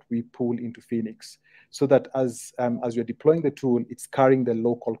things that we pull into Phoenix, so that as you're deploying the tool, it's carrying the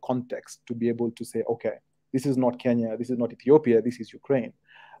local context to be able to say, okay, this is not Kenya, this is not Ethiopia, this is Ukraine.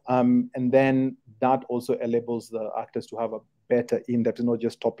 And then that also enables the actors to have a better in-depth, not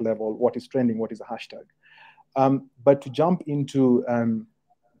just top level, what is trending, what is a hashtag. But to jump into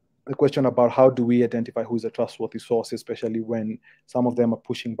the question about how do we identify who's a trustworthy source, especially when some of them are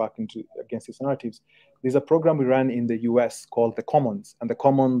pushing back against these narratives. There's a program we ran in the US called The Commons, and The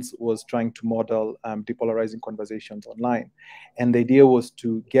Commons was trying to model depolarizing conversations online. And the idea was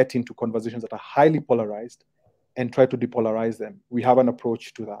to get into conversations that are highly polarized and try to depolarize them. We have an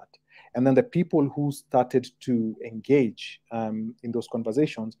approach to that. And then the people who started to engage in those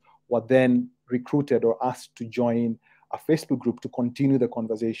conversations were then recruited or asked to join a Facebook group to continue the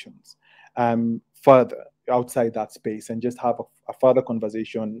conversations further outside that space, and just have a further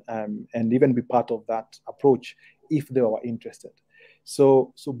conversation and even be part of that approach if they were interested.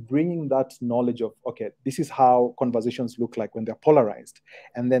 So bringing that knowledge of, okay, this is how conversations look like when they're polarized.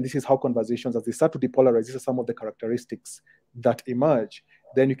 And then this is how conversations, as they start to depolarize, these are some of the characteristics that emerge.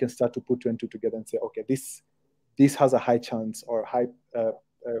 Then you can start to put two and two together and say, okay, this has a high chance or high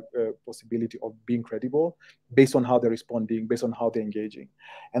possibility of being credible based on how they're responding, based on how they're engaging.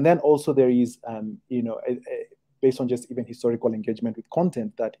 And then also there is, based on just even historical engagement with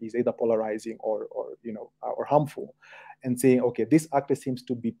content that is either polarizing or harmful, and saying, okay, this actor seems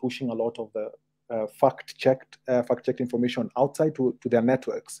to be pushing a lot of the fact-checked information outside to their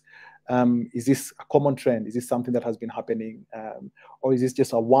networks. Is this a common trend? Is this something that has been happening? Or is this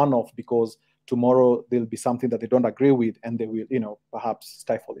just a one-off because tomorrow there'll be something that they don't agree with and they will, perhaps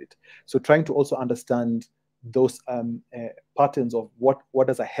stifle it? So trying to also understand those patterns of what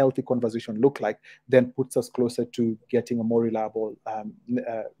does a healthy conversation look like, then puts us closer to getting a more reliable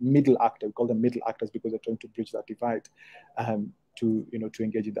middle actor. We call them middle actors because they're trying to bridge that divide to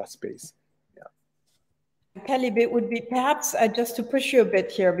engage in that space. Yeah. Kelly, it would be perhaps just to push you a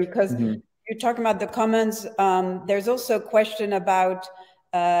bit here, because you're talking about the commons. There's also a question about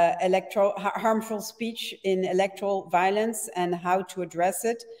harmful speech in electoral violence and how to address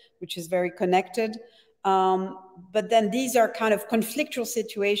it, which is very connected. But then these are kind of conflictual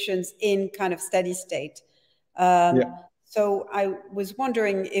situations in kind of steady state. So I was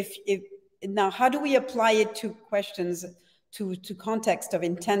wondering if now, how do we apply it to questions, to context of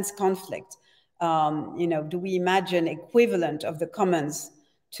intense conflict? Do we imagine equivalent of the commons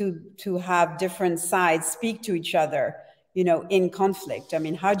to have different sides speak to each other, in conflict? I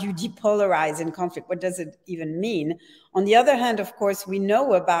mean, how do you depolarize in conflict? What does it even mean? On the other hand, of course, we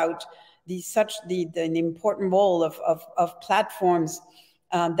know about the important role of platforms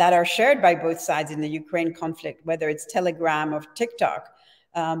that are shared by both sides in the Ukraine conflict, whether it's Telegram or TikTok,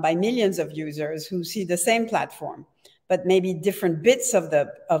 by millions of users who see the same platform, but maybe different bits of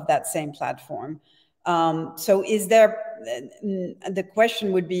that same platform. So is there, the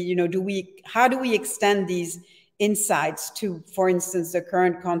question would be, how do we extend these insights to, for instance, the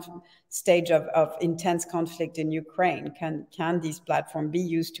current stage of intense conflict in Ukraine? Can these platforms be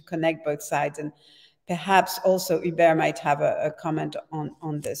used to connect both sides? And perhaps also Hubert might have a comment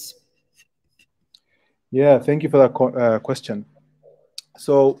on this. Yeah, thank you for that question.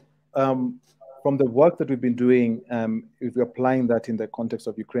 So from the work that we've been doing, if we're applying that in the context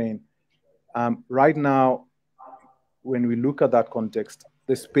of Ukraine, right now, when we look at that context,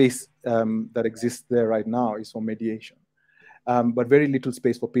 the space that exists there right now is for mediation, but very little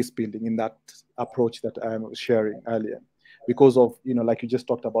space for peace building in that approach that I was sharing earlier. Because of, like you just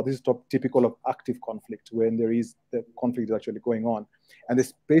talked about, this is typical of active conflict, when the conflict is actually going on. And the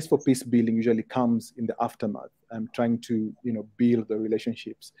space for peace building usually comes in the aftermath, trying to, build the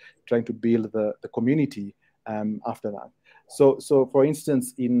relationships, trying to build the community after that. So for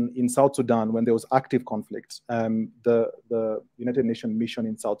instance, in South Sudan, when there was active conflict, the United Nations mission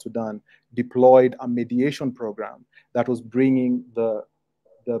in South Sudan deployed a mediation program that was bringing the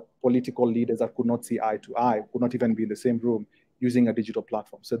political leaders that could not see eye to eye, could not even be in the same room, using a digital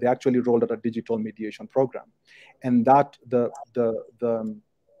platform. So they actually rolled out a digital mediation program. And that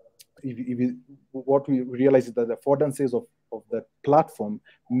what we realized is that the affordances of the platform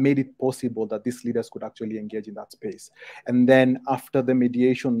made it possible that these leaders could actually engage in that space. And then after the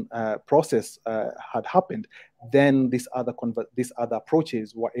mediation process had happened, then these other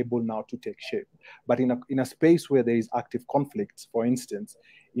approaches were able now to take shape. But in a space where there is active conflict, for instance,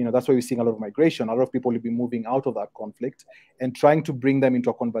 That's why we're seeing a lot of migration. A lot of people will be moving out of that conflict and trying to bring them into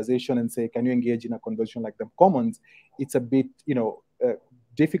a conversation and say, can you engage in a conversation like the commons? It's a bit,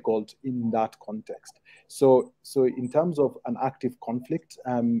 difficult in that context. So in terms of an active conflict,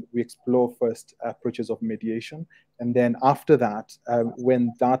 we explore first approaches of mediation, and then after that,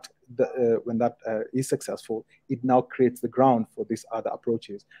 when that is successful, it now creates the ground for these other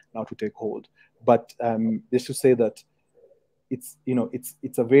approaches now to take hold. But just to say that it's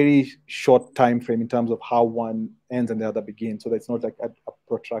a very short time frame in terms of how one ends and the other begins. So that it's not like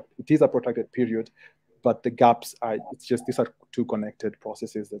it is a protracted period, but the gaps are, it's just, these are two connected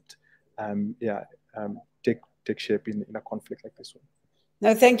processes that take shape in a conflict like this one.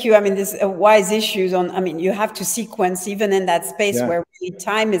 No, thank you. I mean, this wise issues on, I mean, you have to sequence even in that space where really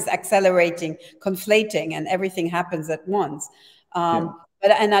time is accelerating, conflating, and everything happens at once. And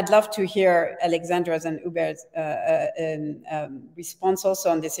I'd love to hear Alexandra's and Hubert's response also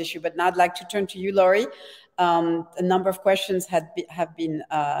on this issue. But now I'd like to turn to you, Lauri. A number of questions have been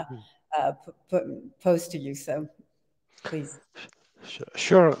posed to you, so please.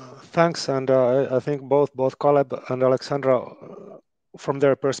 Sure, thanks. And I think both Caleb and Alexandra, from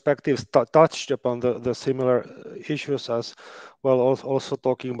their perspectives, touched upon the similar issues as well. Also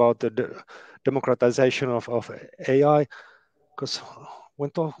talking about the democratization of AI, because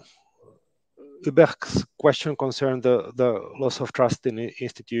when Hubert's question concerned the loss of trust in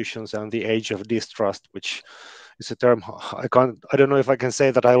institutions and the age of distrust, which is a term I don't know if I can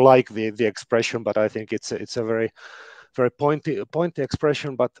say that I like the expression, but I think it's a very pointy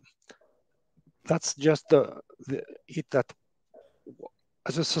expression. But that's just that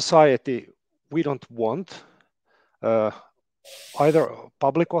as a society we don't want either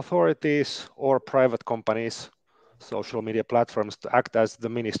public authorities or private companies, social media platforms, to act as the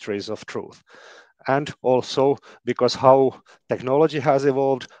ministries of truth. And also because how technology has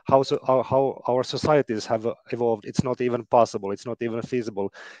evolved, how our societies have evolved, it's not even possible, it's not even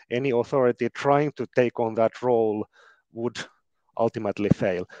feasible. Any authority trying to take on that role would ultimately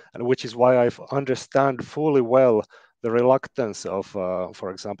fail, and which is why I understand fully well the reluctance of,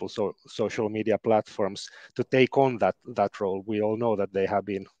 for example, social media platforms to take on that role. We all know that they have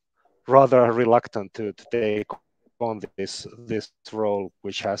been rather reluctant to take on this role,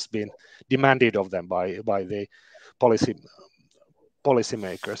 which has been demanded of them by the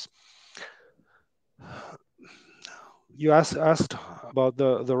policymakers. You asked about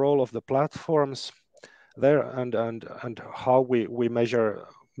the role of the platforms there, and how we measure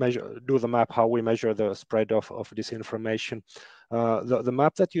do the map, how we measure the spread of disinformation. The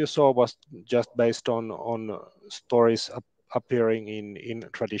map that you saw was just based on stories appearing in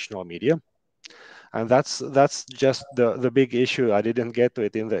traditional media. And that's just the big issue. I didn't get to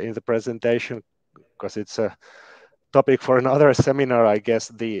it in the presentation because it's a topic for another seminar, I guess.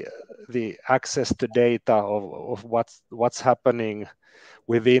 The access to data of what's happening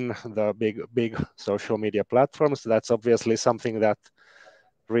within the big social media platforms. That's obviously something that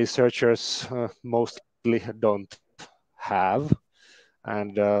researchers mostly don't have,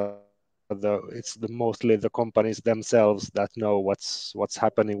 and it's mostly the companies themselves that know what's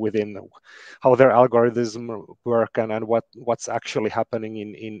happening within, how their algorithms work, and what's actually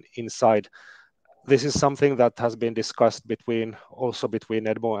happening inside. This is something that has been discussed between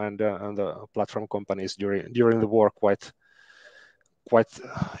EDMO and the platform companies during the war quite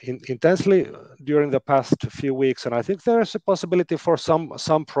intensely during the past few weeks, and I think there's a possibility for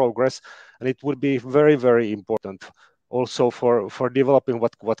some progress, and it would be very, very important also for developing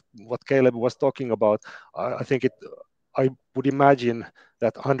what Caleb was talking about. I would imagine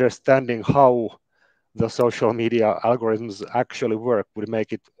that understanding how the social media algorithms actually work would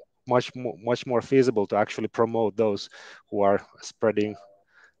make it much more feasible to actually promote those who are spreading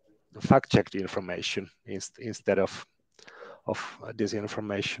fact-checked information instead of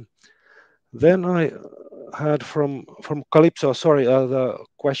disinformation. Then I had from Calypso, sorry, the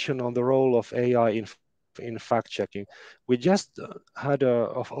question on the role of AI in fact-checking. We just had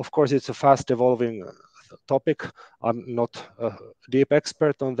of course it's a fast evolving topic. I'm not a deep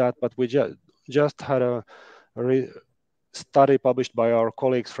expert on that, but we just had a study published by our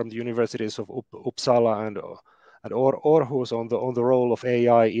colleagues from the universities of Uppsala and Aarhus on the role of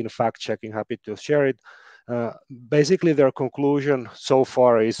AI in fact-checking. Happy to share it. Basically, their conclusion so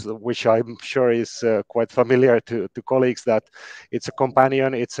far is, which I'm sure is quite familiar to colleagues, that it's a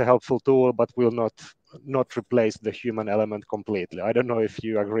companion, it's a helpful tool, but will not replace the human element completely. I don't know if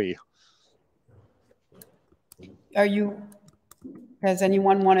you agree. Does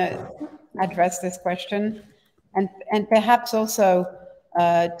anyone want to address this question? And perhaps also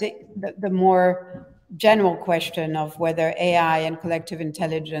the more general question of whether AI and collective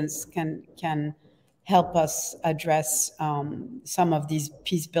intelligence can help us address some of these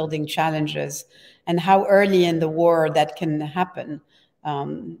peace-building challenges, and how early in the war that can happen.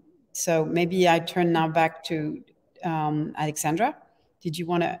 So maybe I turn now back to Alexandra. Did you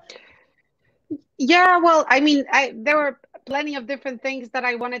want to? Yeah, well, I mean, there were plenty of different things that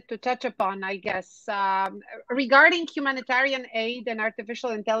I wanted to touch upon, I guess. Regarding humanitarian aid and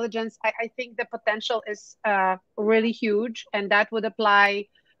artificial intelligence, I think the potential is really huge, and that would apply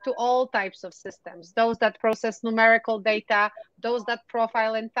to all types of systems, those that process numerical data, those that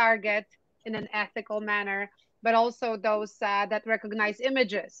profile and target in an ethical manner, but also those that recognize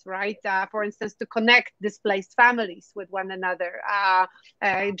images, right? For instance, to connect displaced families with one another,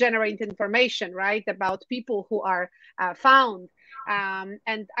 generate information, right, about people who are found.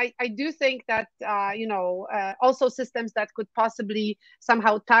 And I do think that, also systems that could possibly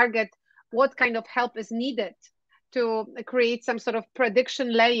somehow target what kind of help is needed to create some sort of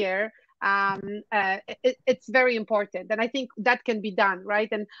prediction layer. It's very important, and I think that can be done, right?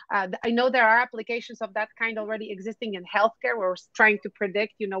 And I know there are applications of that kind already existing in healthcare, where we're trying to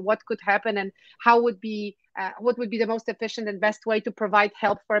predict, what could happen and how would be what would be the most efficient and best way to provide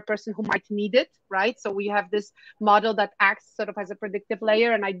help for a person who might need it, right? So we have this model that acts sort of as a predictive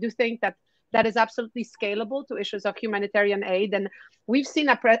layer, and I do think that that is absolutely scalable to issues of humanitarian aid. And we've seen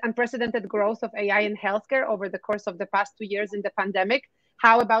unprecedented growth of AI in healthcare over the course of the past 2 years in the pandemic.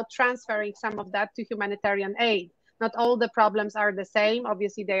 How about transferring some of that to humanitarian aid? Not all the problems are the same.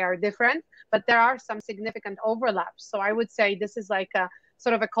 Obviously, they are different, but there are some significant overlaps. So I would say this is like a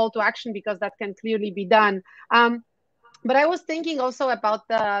sort of a call to action, because that can clearly be done. But I was thinking also about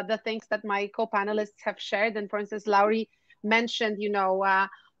the things that my co-panelists have shared. And for instance, Lauri mentioned,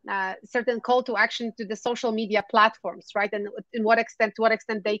 certain call to action to the social media platforms, right? And to what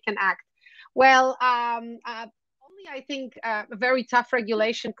extent they can act. Well, only I think a very tough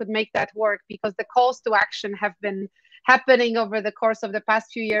regulation could make that work, because the calls to action have been happening over the course of the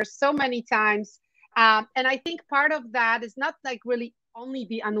past few years so many times. And I think part of that is not like really only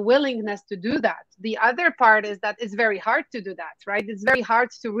the unwillingness to do that. The other part is that it's very hard to do that, right? It's very hard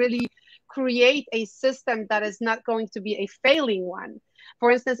to really create a system that is not going to be a failing one.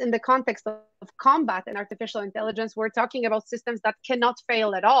 For instance, in the context of combat and artificial intelligence, we're talking about systems that cannot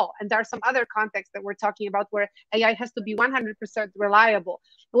fail at all. And there are some other contexts that we're talking about where AI has to be 100% reliable.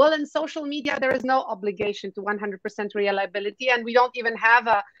 Well, in social media, there is no obligation to 100% reliability. And we don't even have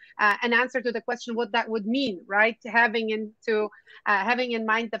an answer to the question what that would mean, right? Having in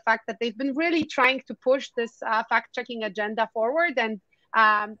mind the fact that they've been really trying to push this fact-checking agenda forward, and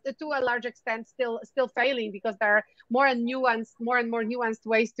to a large extent still failing, because there are more and more nuanced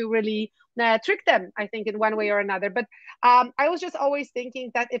ways to really trick them, I think, in one way or another. But I was just always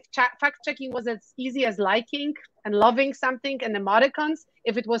thinking that if fact-checking was as easy as liking and loving something and emoticons,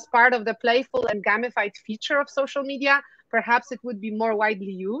 if it was part of the playful and gamified feature of social media, perhaps it would be more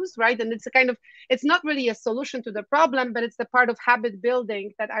widely used, right? And it's not really a solution to the problem, but it's the part of habit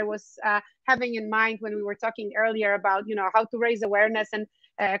building that I was having in mind when we were talking earlier about, how to raise awareness and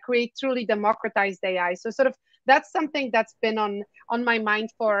create truly democratized AI. So sort of that's something that's been on my mind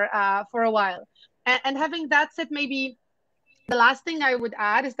for a while. And having that said, maybe the last thing I would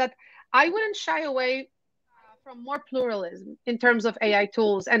add is that I wouldn't shy away from more pluralism in terms of AI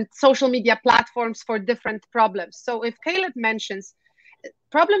tools and social media platforms for different problems. So if Caleb mentions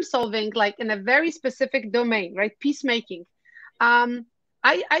problem solving, like in a very specific domain, right? Peacemaking.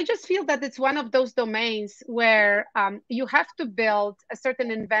 I just feel that it's one of those domains where you have to build a certain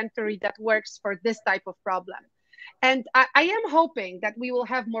inventory that works for this type of problem. And I am hoping that we will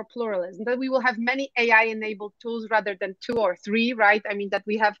have more pluralism, that we will have many AI-enabled tools rather than 2 or 3, right? I mean, that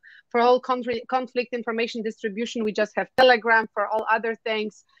we have for all conflict information distribution, we just have Telegram. For all other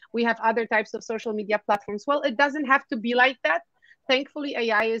things, we have other types of social media platforms. Well, it doesn't have to be like that. Thankfully,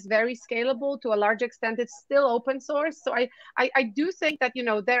 AI is very scalable. To a large extent, it's still open source. So I do think that,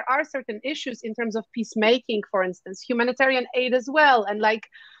 there are certain issues in terms of peacemaking, for instance, humanitarian aid as well, and like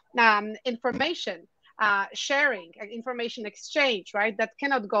information sharing, information exchange, right? That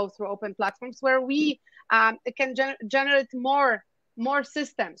cannot go through open platforms, where we can generate more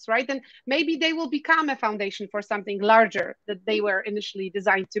systems, right? And maybe they will become a foundation for something larger that they were initially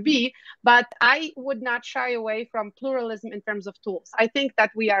designed to be. But I would not shy away from pluralism in terms of tools. I think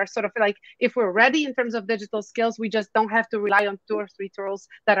that we are sort of like, if we're ready in terms of digital skills, we just don't have to rely on 2 or 3 tools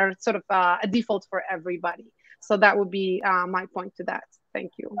that are sort of a default for everybody. So that would be my point to that.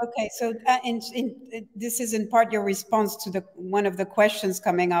 Thank you. Okay, so this is in part your response to one of the questions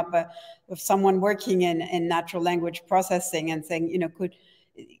coming up of someone working in natural language processing and saying,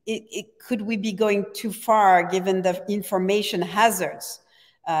 could we be going too far given the information hazards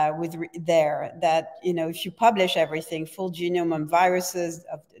that, you know, if you publish everything, full genome on viruses,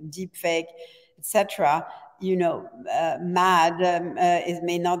 of deepfake, etc., you know, it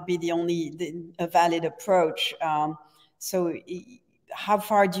may not be the only a valid approach. So how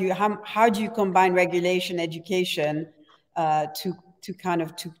far do you, how do you combine regulation, education to kind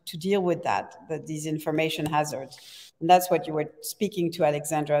of to deal with these information hazards? And that's what you were speaking to,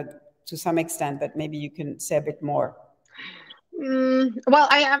 Alexandra, to some extent, but maybe you can say a bit more. Well,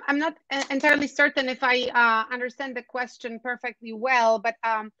 I'm not entirely certain if I understand the question perfectly well, but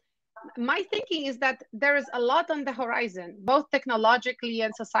my thinking is that there is a lot on the horizon, both technologically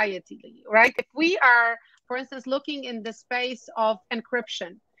and societally, right? If we are, for instance, looking in the space of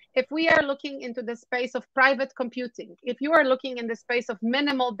encryption, if we are looking into the space of private computing, if you are looking in the space of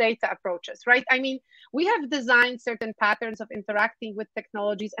minimal data approaches, right? I mean, we have designed certain patterns of interacting with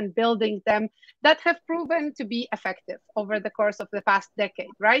technologies and building them that have proven to be effective over the course of the past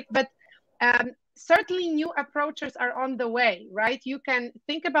decade, right? But certainly new approaches are on the way, right? You can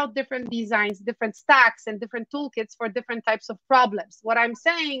think about different designs, different stacks, and different toolkits for different types of problems. What I'm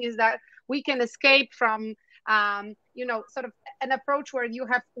saying is that we can escape from you know, sort of an approach where you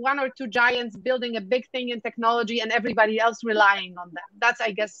have one or two giants building a big thing in technology and everybody else relying on them. That's,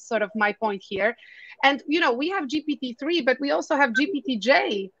 I guess, sort of my point here. And, you know, we have GPT-3, but we also have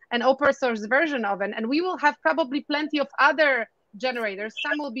GPT-J, an open source version of it. And we will have probably plenty of other generators.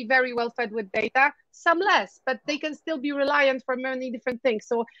 Some will be very well fed with data, some less, but they can still be reliant for many different things.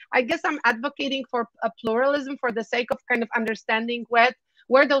 So I guess I'm advocating for a pluralism for the sake of kind of understanding where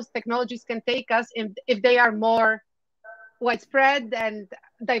those technologies can take us if they are more widespread and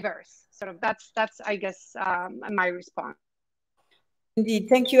diverse. Sort of that's I guess my response. Indeed,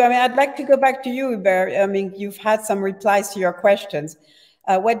 thank you. I mean, I'd like to go back to you, Hubert. I mean, you've had some replies to your questions.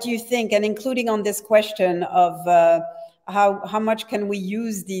 What do you think, and including on this question of how much can we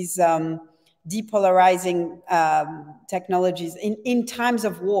use these depolarizing technologies in times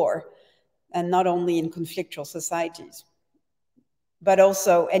of war, and not only in conflictual societies, but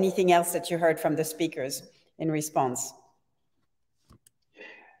also anything else that you heard from the speakers in response?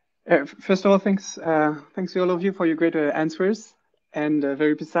 First of all, thanks to all of you for your great answers and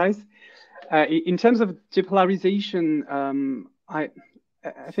very precise. In terms of depolarization, I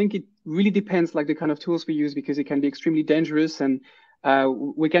think it really depends, like the kind of tools we use, because it can be extremely dangerous, and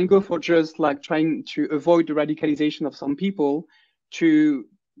we can go for just like trying to avoid the radicalization of some people to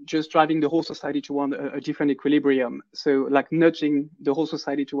just driving the whole society toward a different equilibrium. So like nudging the whole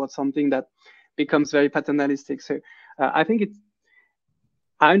society towards something that becomes very paternalistic. So I think it's,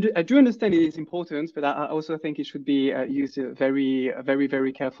 I do understand it is important, but I also think it should be used very, very,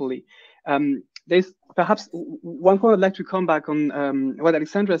 very carefully. There's perhaps one point I'd like to come back on what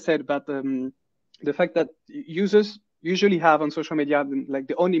Alexandra said about the fact that users usually have on social media, like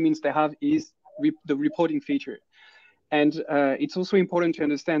the only means they have is the reporting feature. And it's also important to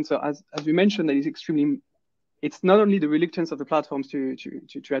understand, so as we mentioned, that it's not only the reluctance of the platforms to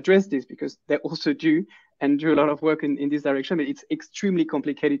address this, because they also do and do a lot of work in this direction, but it's extremely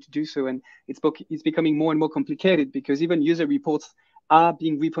complicated to do so. And it's becoming more and more complicated because even user reports are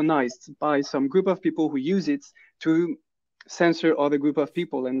being weaponized by some group of people who use it to censor other group of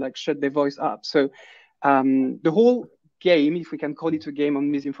people and like shut their voice up. So the whole game, if we can call it a game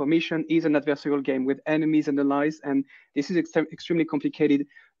on misinformation, is an adversarial game with enemies and allies. And this is extremely complicated,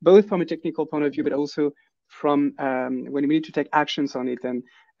 both from a technical point of view, but also from when we need to take actions on it. And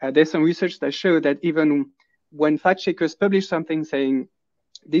there's some research that show that even when fact checkers publish something saying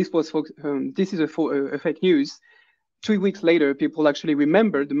this is a fake news, 2 weeks later, people actually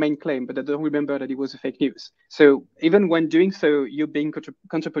remember the main claim, but they don't remember that it was a fake news. So even when doing so, you're being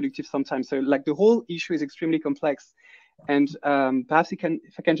counterproductive sometimes. So like the whole issue is extremely complex. And perhaps if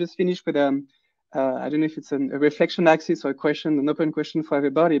I can just finish with I don't know if it's a reflection axis or a question, an open question for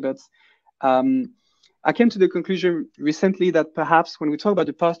everybody, but I came to the conclusion recently that perhaps when we talk about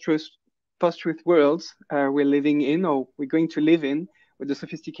the post-truth world we're living in, or we're going to live in, with the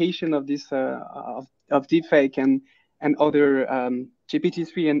sophistication of this of deepfake and other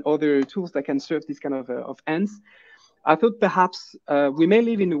GPT-3 and other tools that can serve this kind of ends, I thought perhaps we may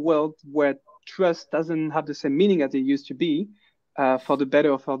live in a world where trust doesn't have the same meaning as it used to be, for the better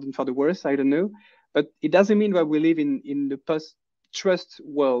or for the worse, I don't know. But it doesn't mean that we live in the post-trust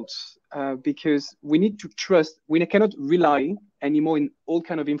world, because we need to trust. We cannot rely anymore in all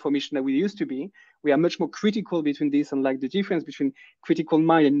kind of information that we used to be. We are much more critical between this, and like the difference between critical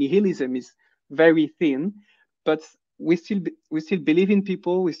mind and nihilism is very thin, but we still believe in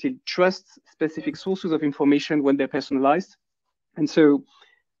people. We still trust specific sources of information when they're personalized. And so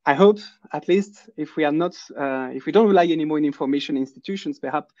I hope, at least, if we are not, if we don't rely anymore on information institutions,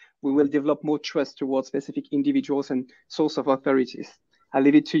 perhaps we will develop more trust towards specific individuals and source of authorities. I'll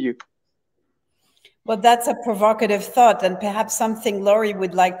leave it to you. Well, that's a provocative thought, and perhaps something Lauri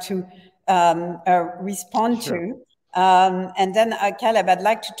would like to respond to. And then, Caleb, I'd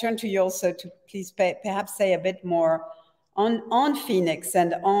like to turn to you also to please perhaps say a bit more on Phoenix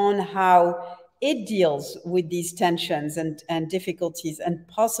and on how it deals with these tensions and difficulties and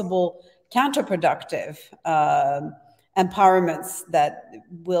possible counterproductive empowerments that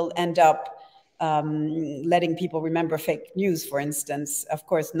will end up letting people remember fake news, for instance. Of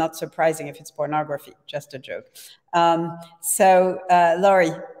course, not surprising if it's pornography, just a joke.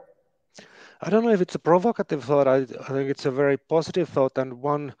 Lauri. I don't know if it's a provocative thought. I think it's a very positive thought, and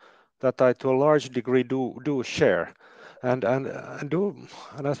one that I, to a large degree, do share. And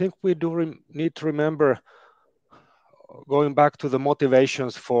I think we do need to remember, going back to the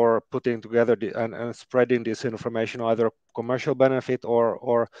motivations for putting together and spreading this information, either commercial benefit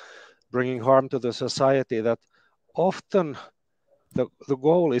or bringing harm to the society, that often the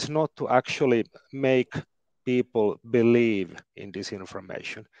goal is not to actually make people believe in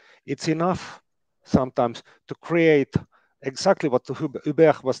disinformation. It's enough sometimes to create exactly what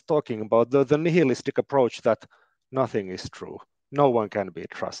Hubert was talking about, the nihilistic approach that nothing is true, no one can be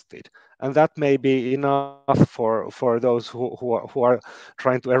trusted. And that may be enough for those who are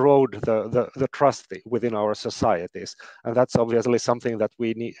trying to erode the trust within our societies. And that's obviously something that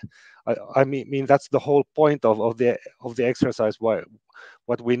we need. I mean that's the whole point of the exercise,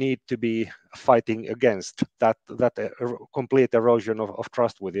 what we need to be fighting against, that complete erosion of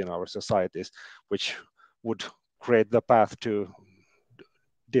trust within our societies, which would create the path to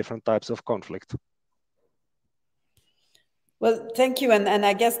different types of conflict. Well, thank you. And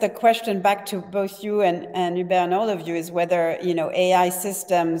I guess the question back to both you and Hubert and all of you is whether, AI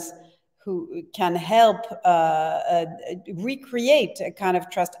systems who can help recreate a kind of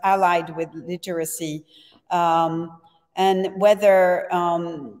trust allied with literacy, and whether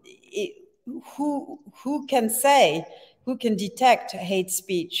who can detect hate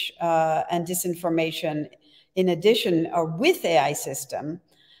speech and disinformation in addition or with AI system.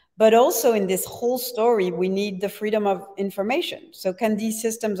 But also in this whole story, we need the freedom of information. So can these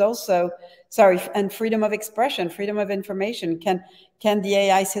systems also, and freedom of expression, freedom of information, can the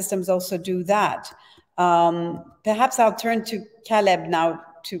AI systems also do that? Perhaps I'll turn to Caleb now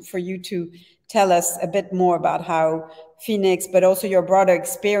for you to tell us a bit more about how Phoenix, but also your broader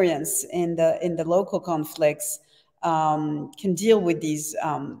experience in the local conflicts, can deal with these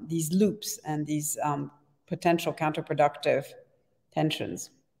loops and these potential counterproductive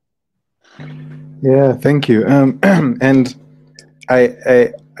tensions. Yeah, thank you. And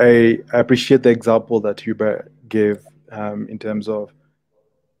I appreciate the example that Hubert gave in terms of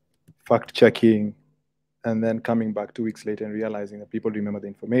fact checking and then coming back 2 weeks later and realizing that people remember the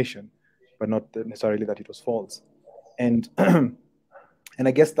information, but not necessarily that it was false. And and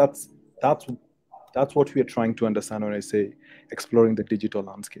I guess that's what we are trying to understand when I say exploring the digital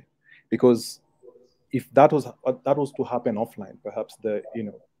landscape, because if that was to happen offline, perhaps the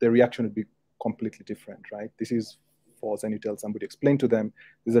reaction would be completely different, right? This is false, and you tell somebody, explain to them,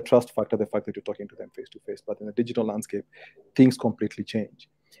 there's a trust factor, the fact that you're talking to them face to face. But in the digital landscape, things completely change.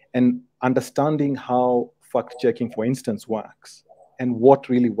 And understanding how fact checking, for instance, works and what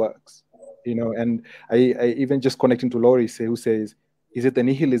really works, and I even just connecting to Lauri, who says, is it the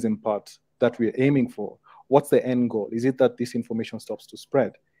nihilism part that we're aiming for? What's the end goal? Is it that this information stops to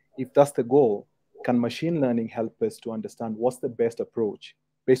spread? If that's the goal, can machine learning help us to understand what's the best approach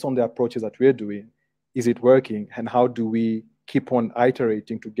based on the approaches that we're doing? Is it working? And how do we keep on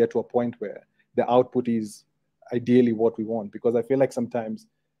iterating to get to a point where the output is ideally what we want? Because I feel like sometimes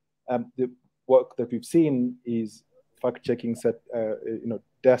the work that we've seen is fact-checking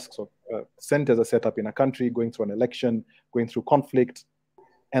desks or centers are set up in a country, going through an election, going through conflict,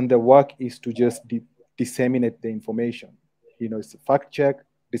 and the work is to just disseminate the information. It's a fact check,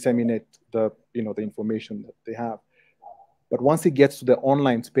 disseminate the information that they have. But once it gets to the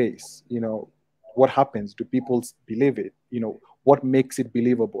online space, what happens? Do people believe it? What makes it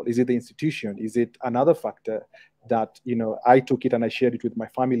believable? Is it the institution? Is it another factor that I took it and I shared it with my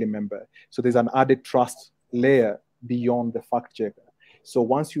family member? So there's an added trust layer beyond the fact checker. So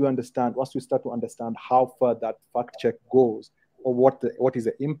once we start to understand how far that fact check goes, or what is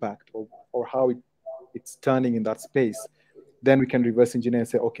the impact, or how it's turning in that space, then we can reverse engineer and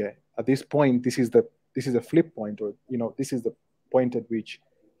say, okay, at this point, this is a flip point, or this is the point at which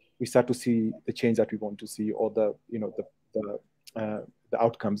we start to see the change that we want to see, or the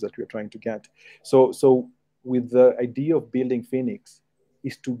outcomes that we're trying to get. So with the idea of building Phoenix,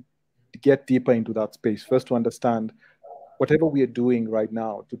 is to get deeper into that space. First, to understand whatever we are doing right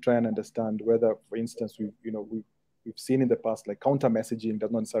now, to try and understand whether, for instance, we've seen in the past, like, counter messaging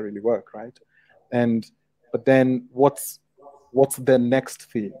does not necessarily work, right? But then what's the next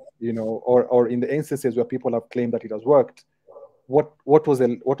thing, or in the instances where people have claimed that it has worked, what was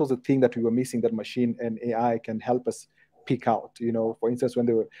the thing that we were missing that machine and AI can help us pick out? For instance,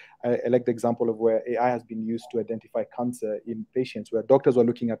 when I like the example of where AI has been used to identify cancer in patients, where doctors were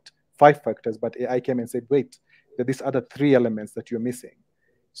looking at 5 factors, but AI came and said, wait, there are these other 3 elements that you're missing.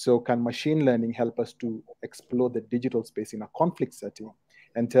 So can machine learning help us to explore the digital space in a conflict setting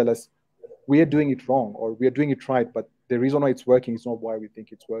and tell us we are doing it wrong or we are doing it right, but the reason why it's working is not why we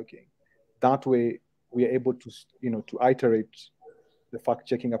think it's working. That way, we are able to, to iterate the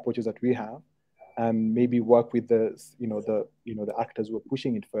fact-checking approaches that we have, and maybe work with the actors who are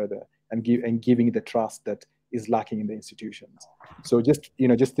pushing it further and giving it the trust that is lacking in the institutions. So just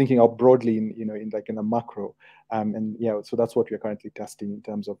thinking out broadly in a macro, so that's what we're currently testing in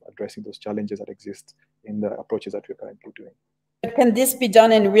terms of addressing those challenges that exist in the approaches that we're currently doing. Can this be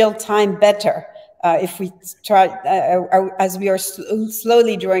done in real time better if we try, as we are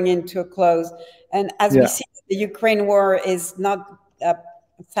slowly drawing into a close, and as we see the Ukraine war is not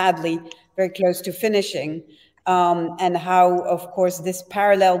sadly very close to finishing, and how, of course, this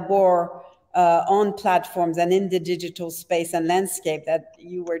parallel war on platforms and in the digital space and landscape that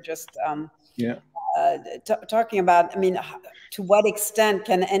you were just talking about. I mean, to what extent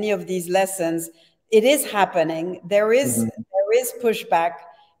can any of these lessons? It is happening. There is pushback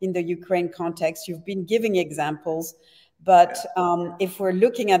in the Ukraine context. You've been giving examples, but if we're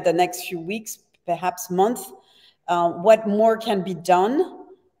looking at the next few weeks, perhaps month, what more can be done,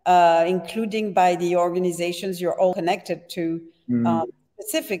 including by the organizations you're all connected to,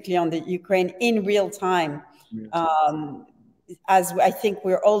 specifically on the Ukraine in real time? As I think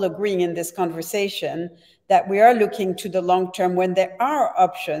we're all agreeing in this conversation, that we are looking to the long term when there are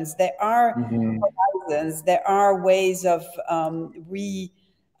options, there are horizons, there are ways of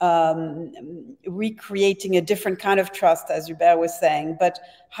recreating a different kind of trust, as Hubert was saying. But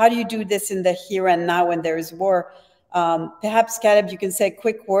how do you do this in the here and now when there is war? Perhaps, Caleb, you can say a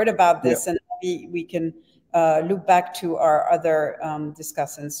quick word about this, and maybe we can look back to our other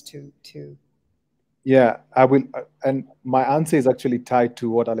discussants to. Yeah, I will. And my answer is actually tied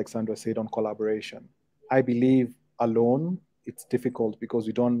to what Alexandra said on collaboration. I believe alone, it's difficult because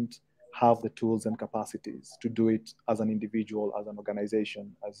we don't have the tools and capacities to do it as an individual, as an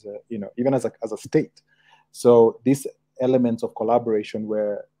organization, as a, even as a state. So these elements of collaboration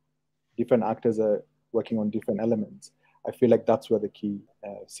where different actors are working on different elements, I feel like that's where the key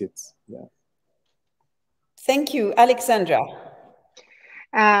sits. Yeah. Thank you, Alexandra.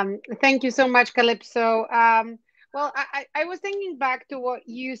 Thank you so much, Calypso. Well, I was thinking back to what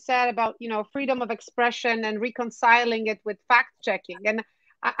you said about, freedom of expression and reconciling it with fact-checking. And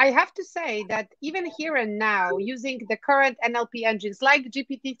I have to say that even here and now, using the current NLP engines like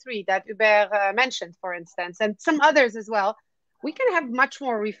GPT-3 that Hubert mentioned, for instance, and some others as well, we can have much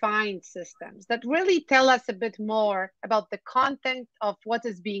more refined systems that really tell us a bit more about the content of what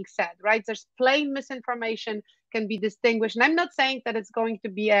is being said, right? There's plain misinformation can be distinguished. And I'm not saying that it's going to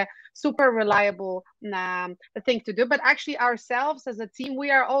be a super reliable thing to do, but actually ourselves as a team,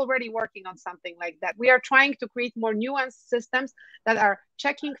 we are already working on something like that. We are trying to create more nuanced systems that are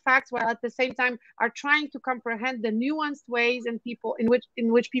checking facts while at the same time are trying to comprehend the nuanced ways in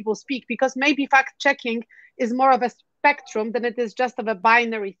which people speak, because maybe fact checking is more of a spectrum than it is just of a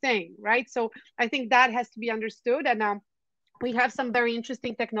binary thing, right? So I think that has to be understood, and we have some very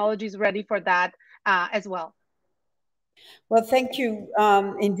interesting technologies ready for that as well. Well, thank you.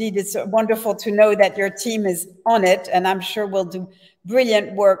 Indeed, it's wonderful to know that your team is on it, and I'm sure we'll do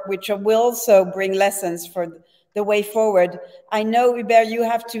brilliant work, which will also bring lessons for the way forward. I know, Hubert, you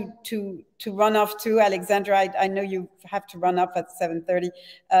have to run off too. Alexandra, I know you have to run off at 7:30.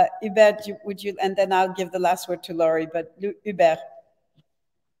 Hubert, would you, and then I'll give the last word to Lauri, but Hubert.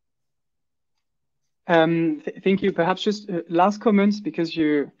 Thank you. Perhaps just last comments, because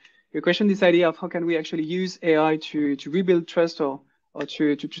you question this idea of how can we actually use AI to rebuild trust or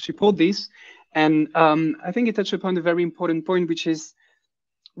to support this. And I think it touched upon a very important point, which is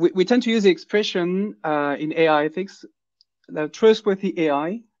we tend to use the expression in AI ethics, the trustworthy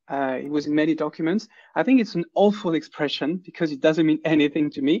AI. It was in many documents. I think it's an awful expression because it doesn't mean anything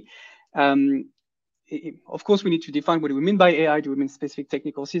to me. Of course, we need to define what do we mean by AI. Do we mean specific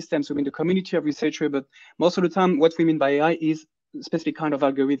technical systems? Do we mean the community of researchers? But most of the time, what we mean by AI is a specific kind of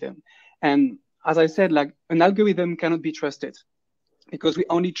algorithm. And as I said, like an algorithm cannot be trusted because we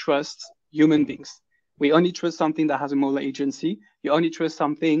only trust human beings. We only trust something that has a moral agency. You only trust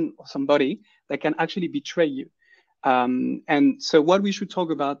something or somebody that can actually betray you. And so what we should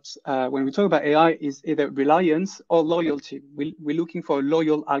talk about when we talk about AI is either reliance or loyalty. We're looking for a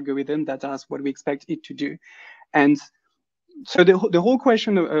loyal algorithm that does what we expect it to do. And so the whole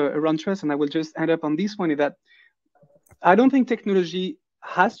question around trust, and I will just end up on this one, is that I don't think technology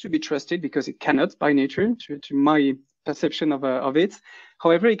has to be trusted because it cannot by nature, to my perception of it.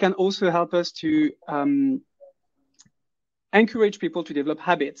 However, it can also help us to encourage people to develop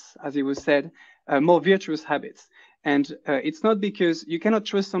habits, as it was said, more virtuous habits. And it's not because you cannot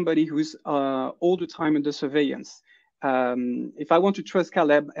trust somebody who's all the time under surveillance. If I want to trust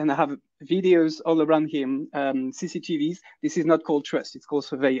Caleb and I have videos all around him, CCTVs, this is not called trust, it's called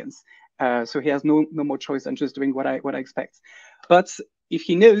surveillance. So he has no more choice than just doing what I expect. But if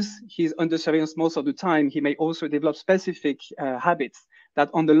he knows he's under surveillance most of the time, he may also develop specific habits that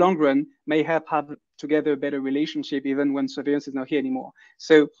on the long run may help have together a better relationship even when surveillance is not here anymore.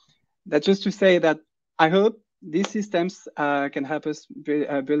 So that's just to say that I hope these systems can help us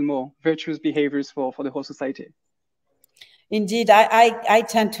build more virtuous behaviors for the whole society. Indeed, I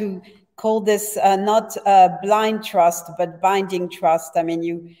tend to call this not blind trust, but binding trust. I mean,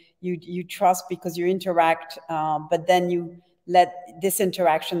 you trust because you interact, but then you let this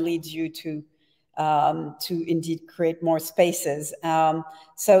interaction leads you to indeed create more spaces.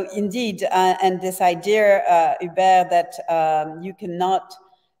 So indeed, and this idea, Hubert, that you cannot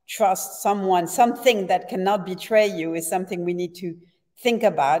trust something that cannot betray you is something we need to think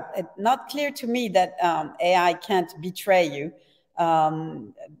about. It's not clear to me that AI can't betray you,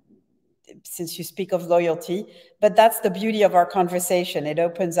 since you speak of loyalty, but that's the beauty of our conversation. It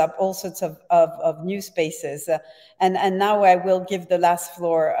opens up all sorts of new spaces. And now I will give the last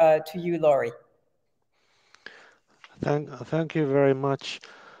floor to you, Lauri. Thank you very much.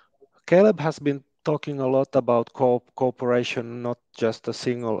 Caleb has been talking a lot about cooperation, not just a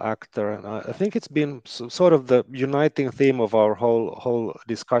single actor, and I think it's been sort of the uniting theme of our whole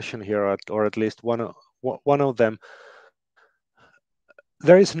discussion here, or at least one of them.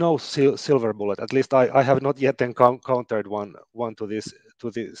 There is no silver bullet. At least I have not yet encountered one to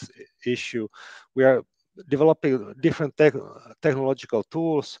this issue. We are developing different technological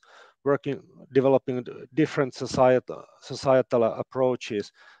tools, developing different societal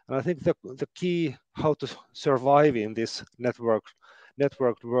approaches, and I think the key how to survive in this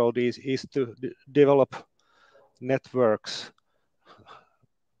networked world is to develop networks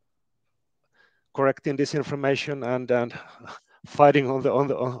correcting disinformation and fighting on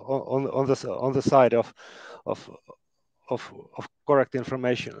the side of correct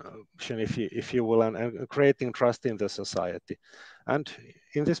information, if you will, and creating trust in the society. And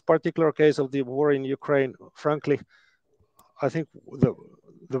in this particular case of the war in Ukraine, frankly, I think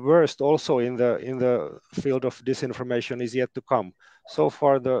the worst also in the field of disinformation is yet to come. So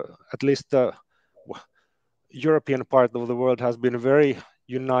far, at least the European part of the world has been very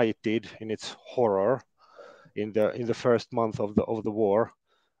united in its horror in the first month of the war,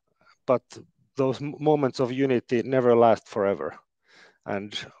 but those moments of unity never last forever,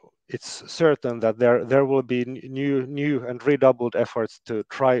 and it's certain that there will be new and redoubled efforts to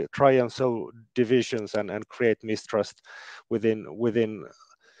try and sow divisions and create mistrust within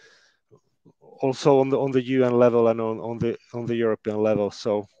also on the UN level and on the European level.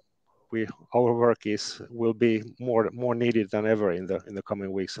 So our work will be more needed than ever in the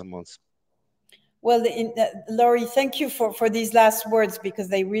coming weeks and months. Well, Lauri, thank you for these last words, because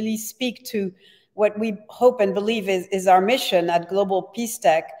they really speak to what we hope and believe is our mission at Global Peace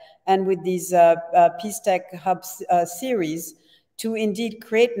Tech, and with these Peace Tech Hubs series, to indeed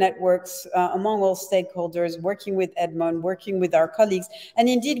create networks among all stakeholders, working with Edmond, working with our colleagues, and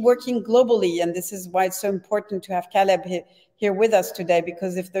indeed working globally. And this is why it's so important to have Caleb here with us today,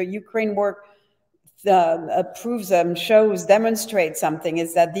 because if the Ukraine war proves, demonstrates something,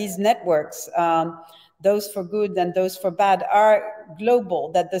 is that these networks, those for good and those for bad, are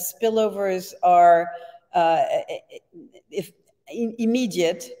global, that the spillovers are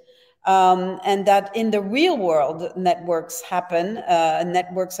immediate, and that in the real world networks happen,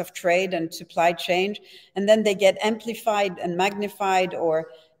 networks of trade and supply chain, and then they get amplified and magnified or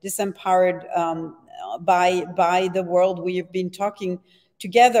disempowered by the world we have been talking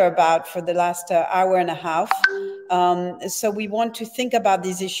together about for the last hour and a half. So we want to think about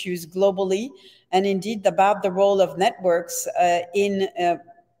these issues globally, and indeed about the role of networks in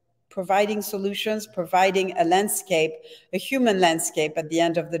providing solutions, providing a landscape, a human landscape at the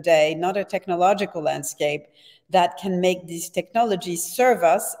end of the day, not a technological landscape, that can make these technologies serve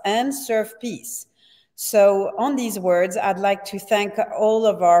us and serve peace. So on these words, I'd like to thank all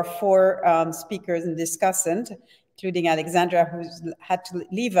of our 4 speakers and discussants, including Alexandra, who's had to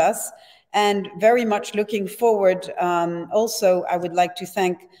leave us, and very much looking forward. Also, I would like to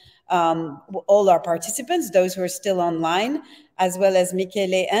thank all our participants, those who are still online, as well as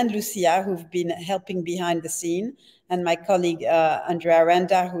Michele and Lucia, who've been helping behind the scene, and my colleague Andrea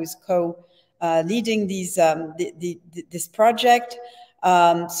Aranda, who's co-leading this project.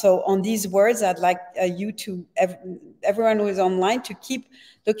 So on these words, I'd like you to, everyone who is online, to keep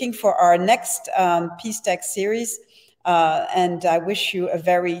looking for our next Peace Tech series. And I wish you a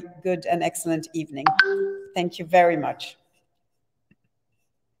very good and excellent evening. Thank you very much.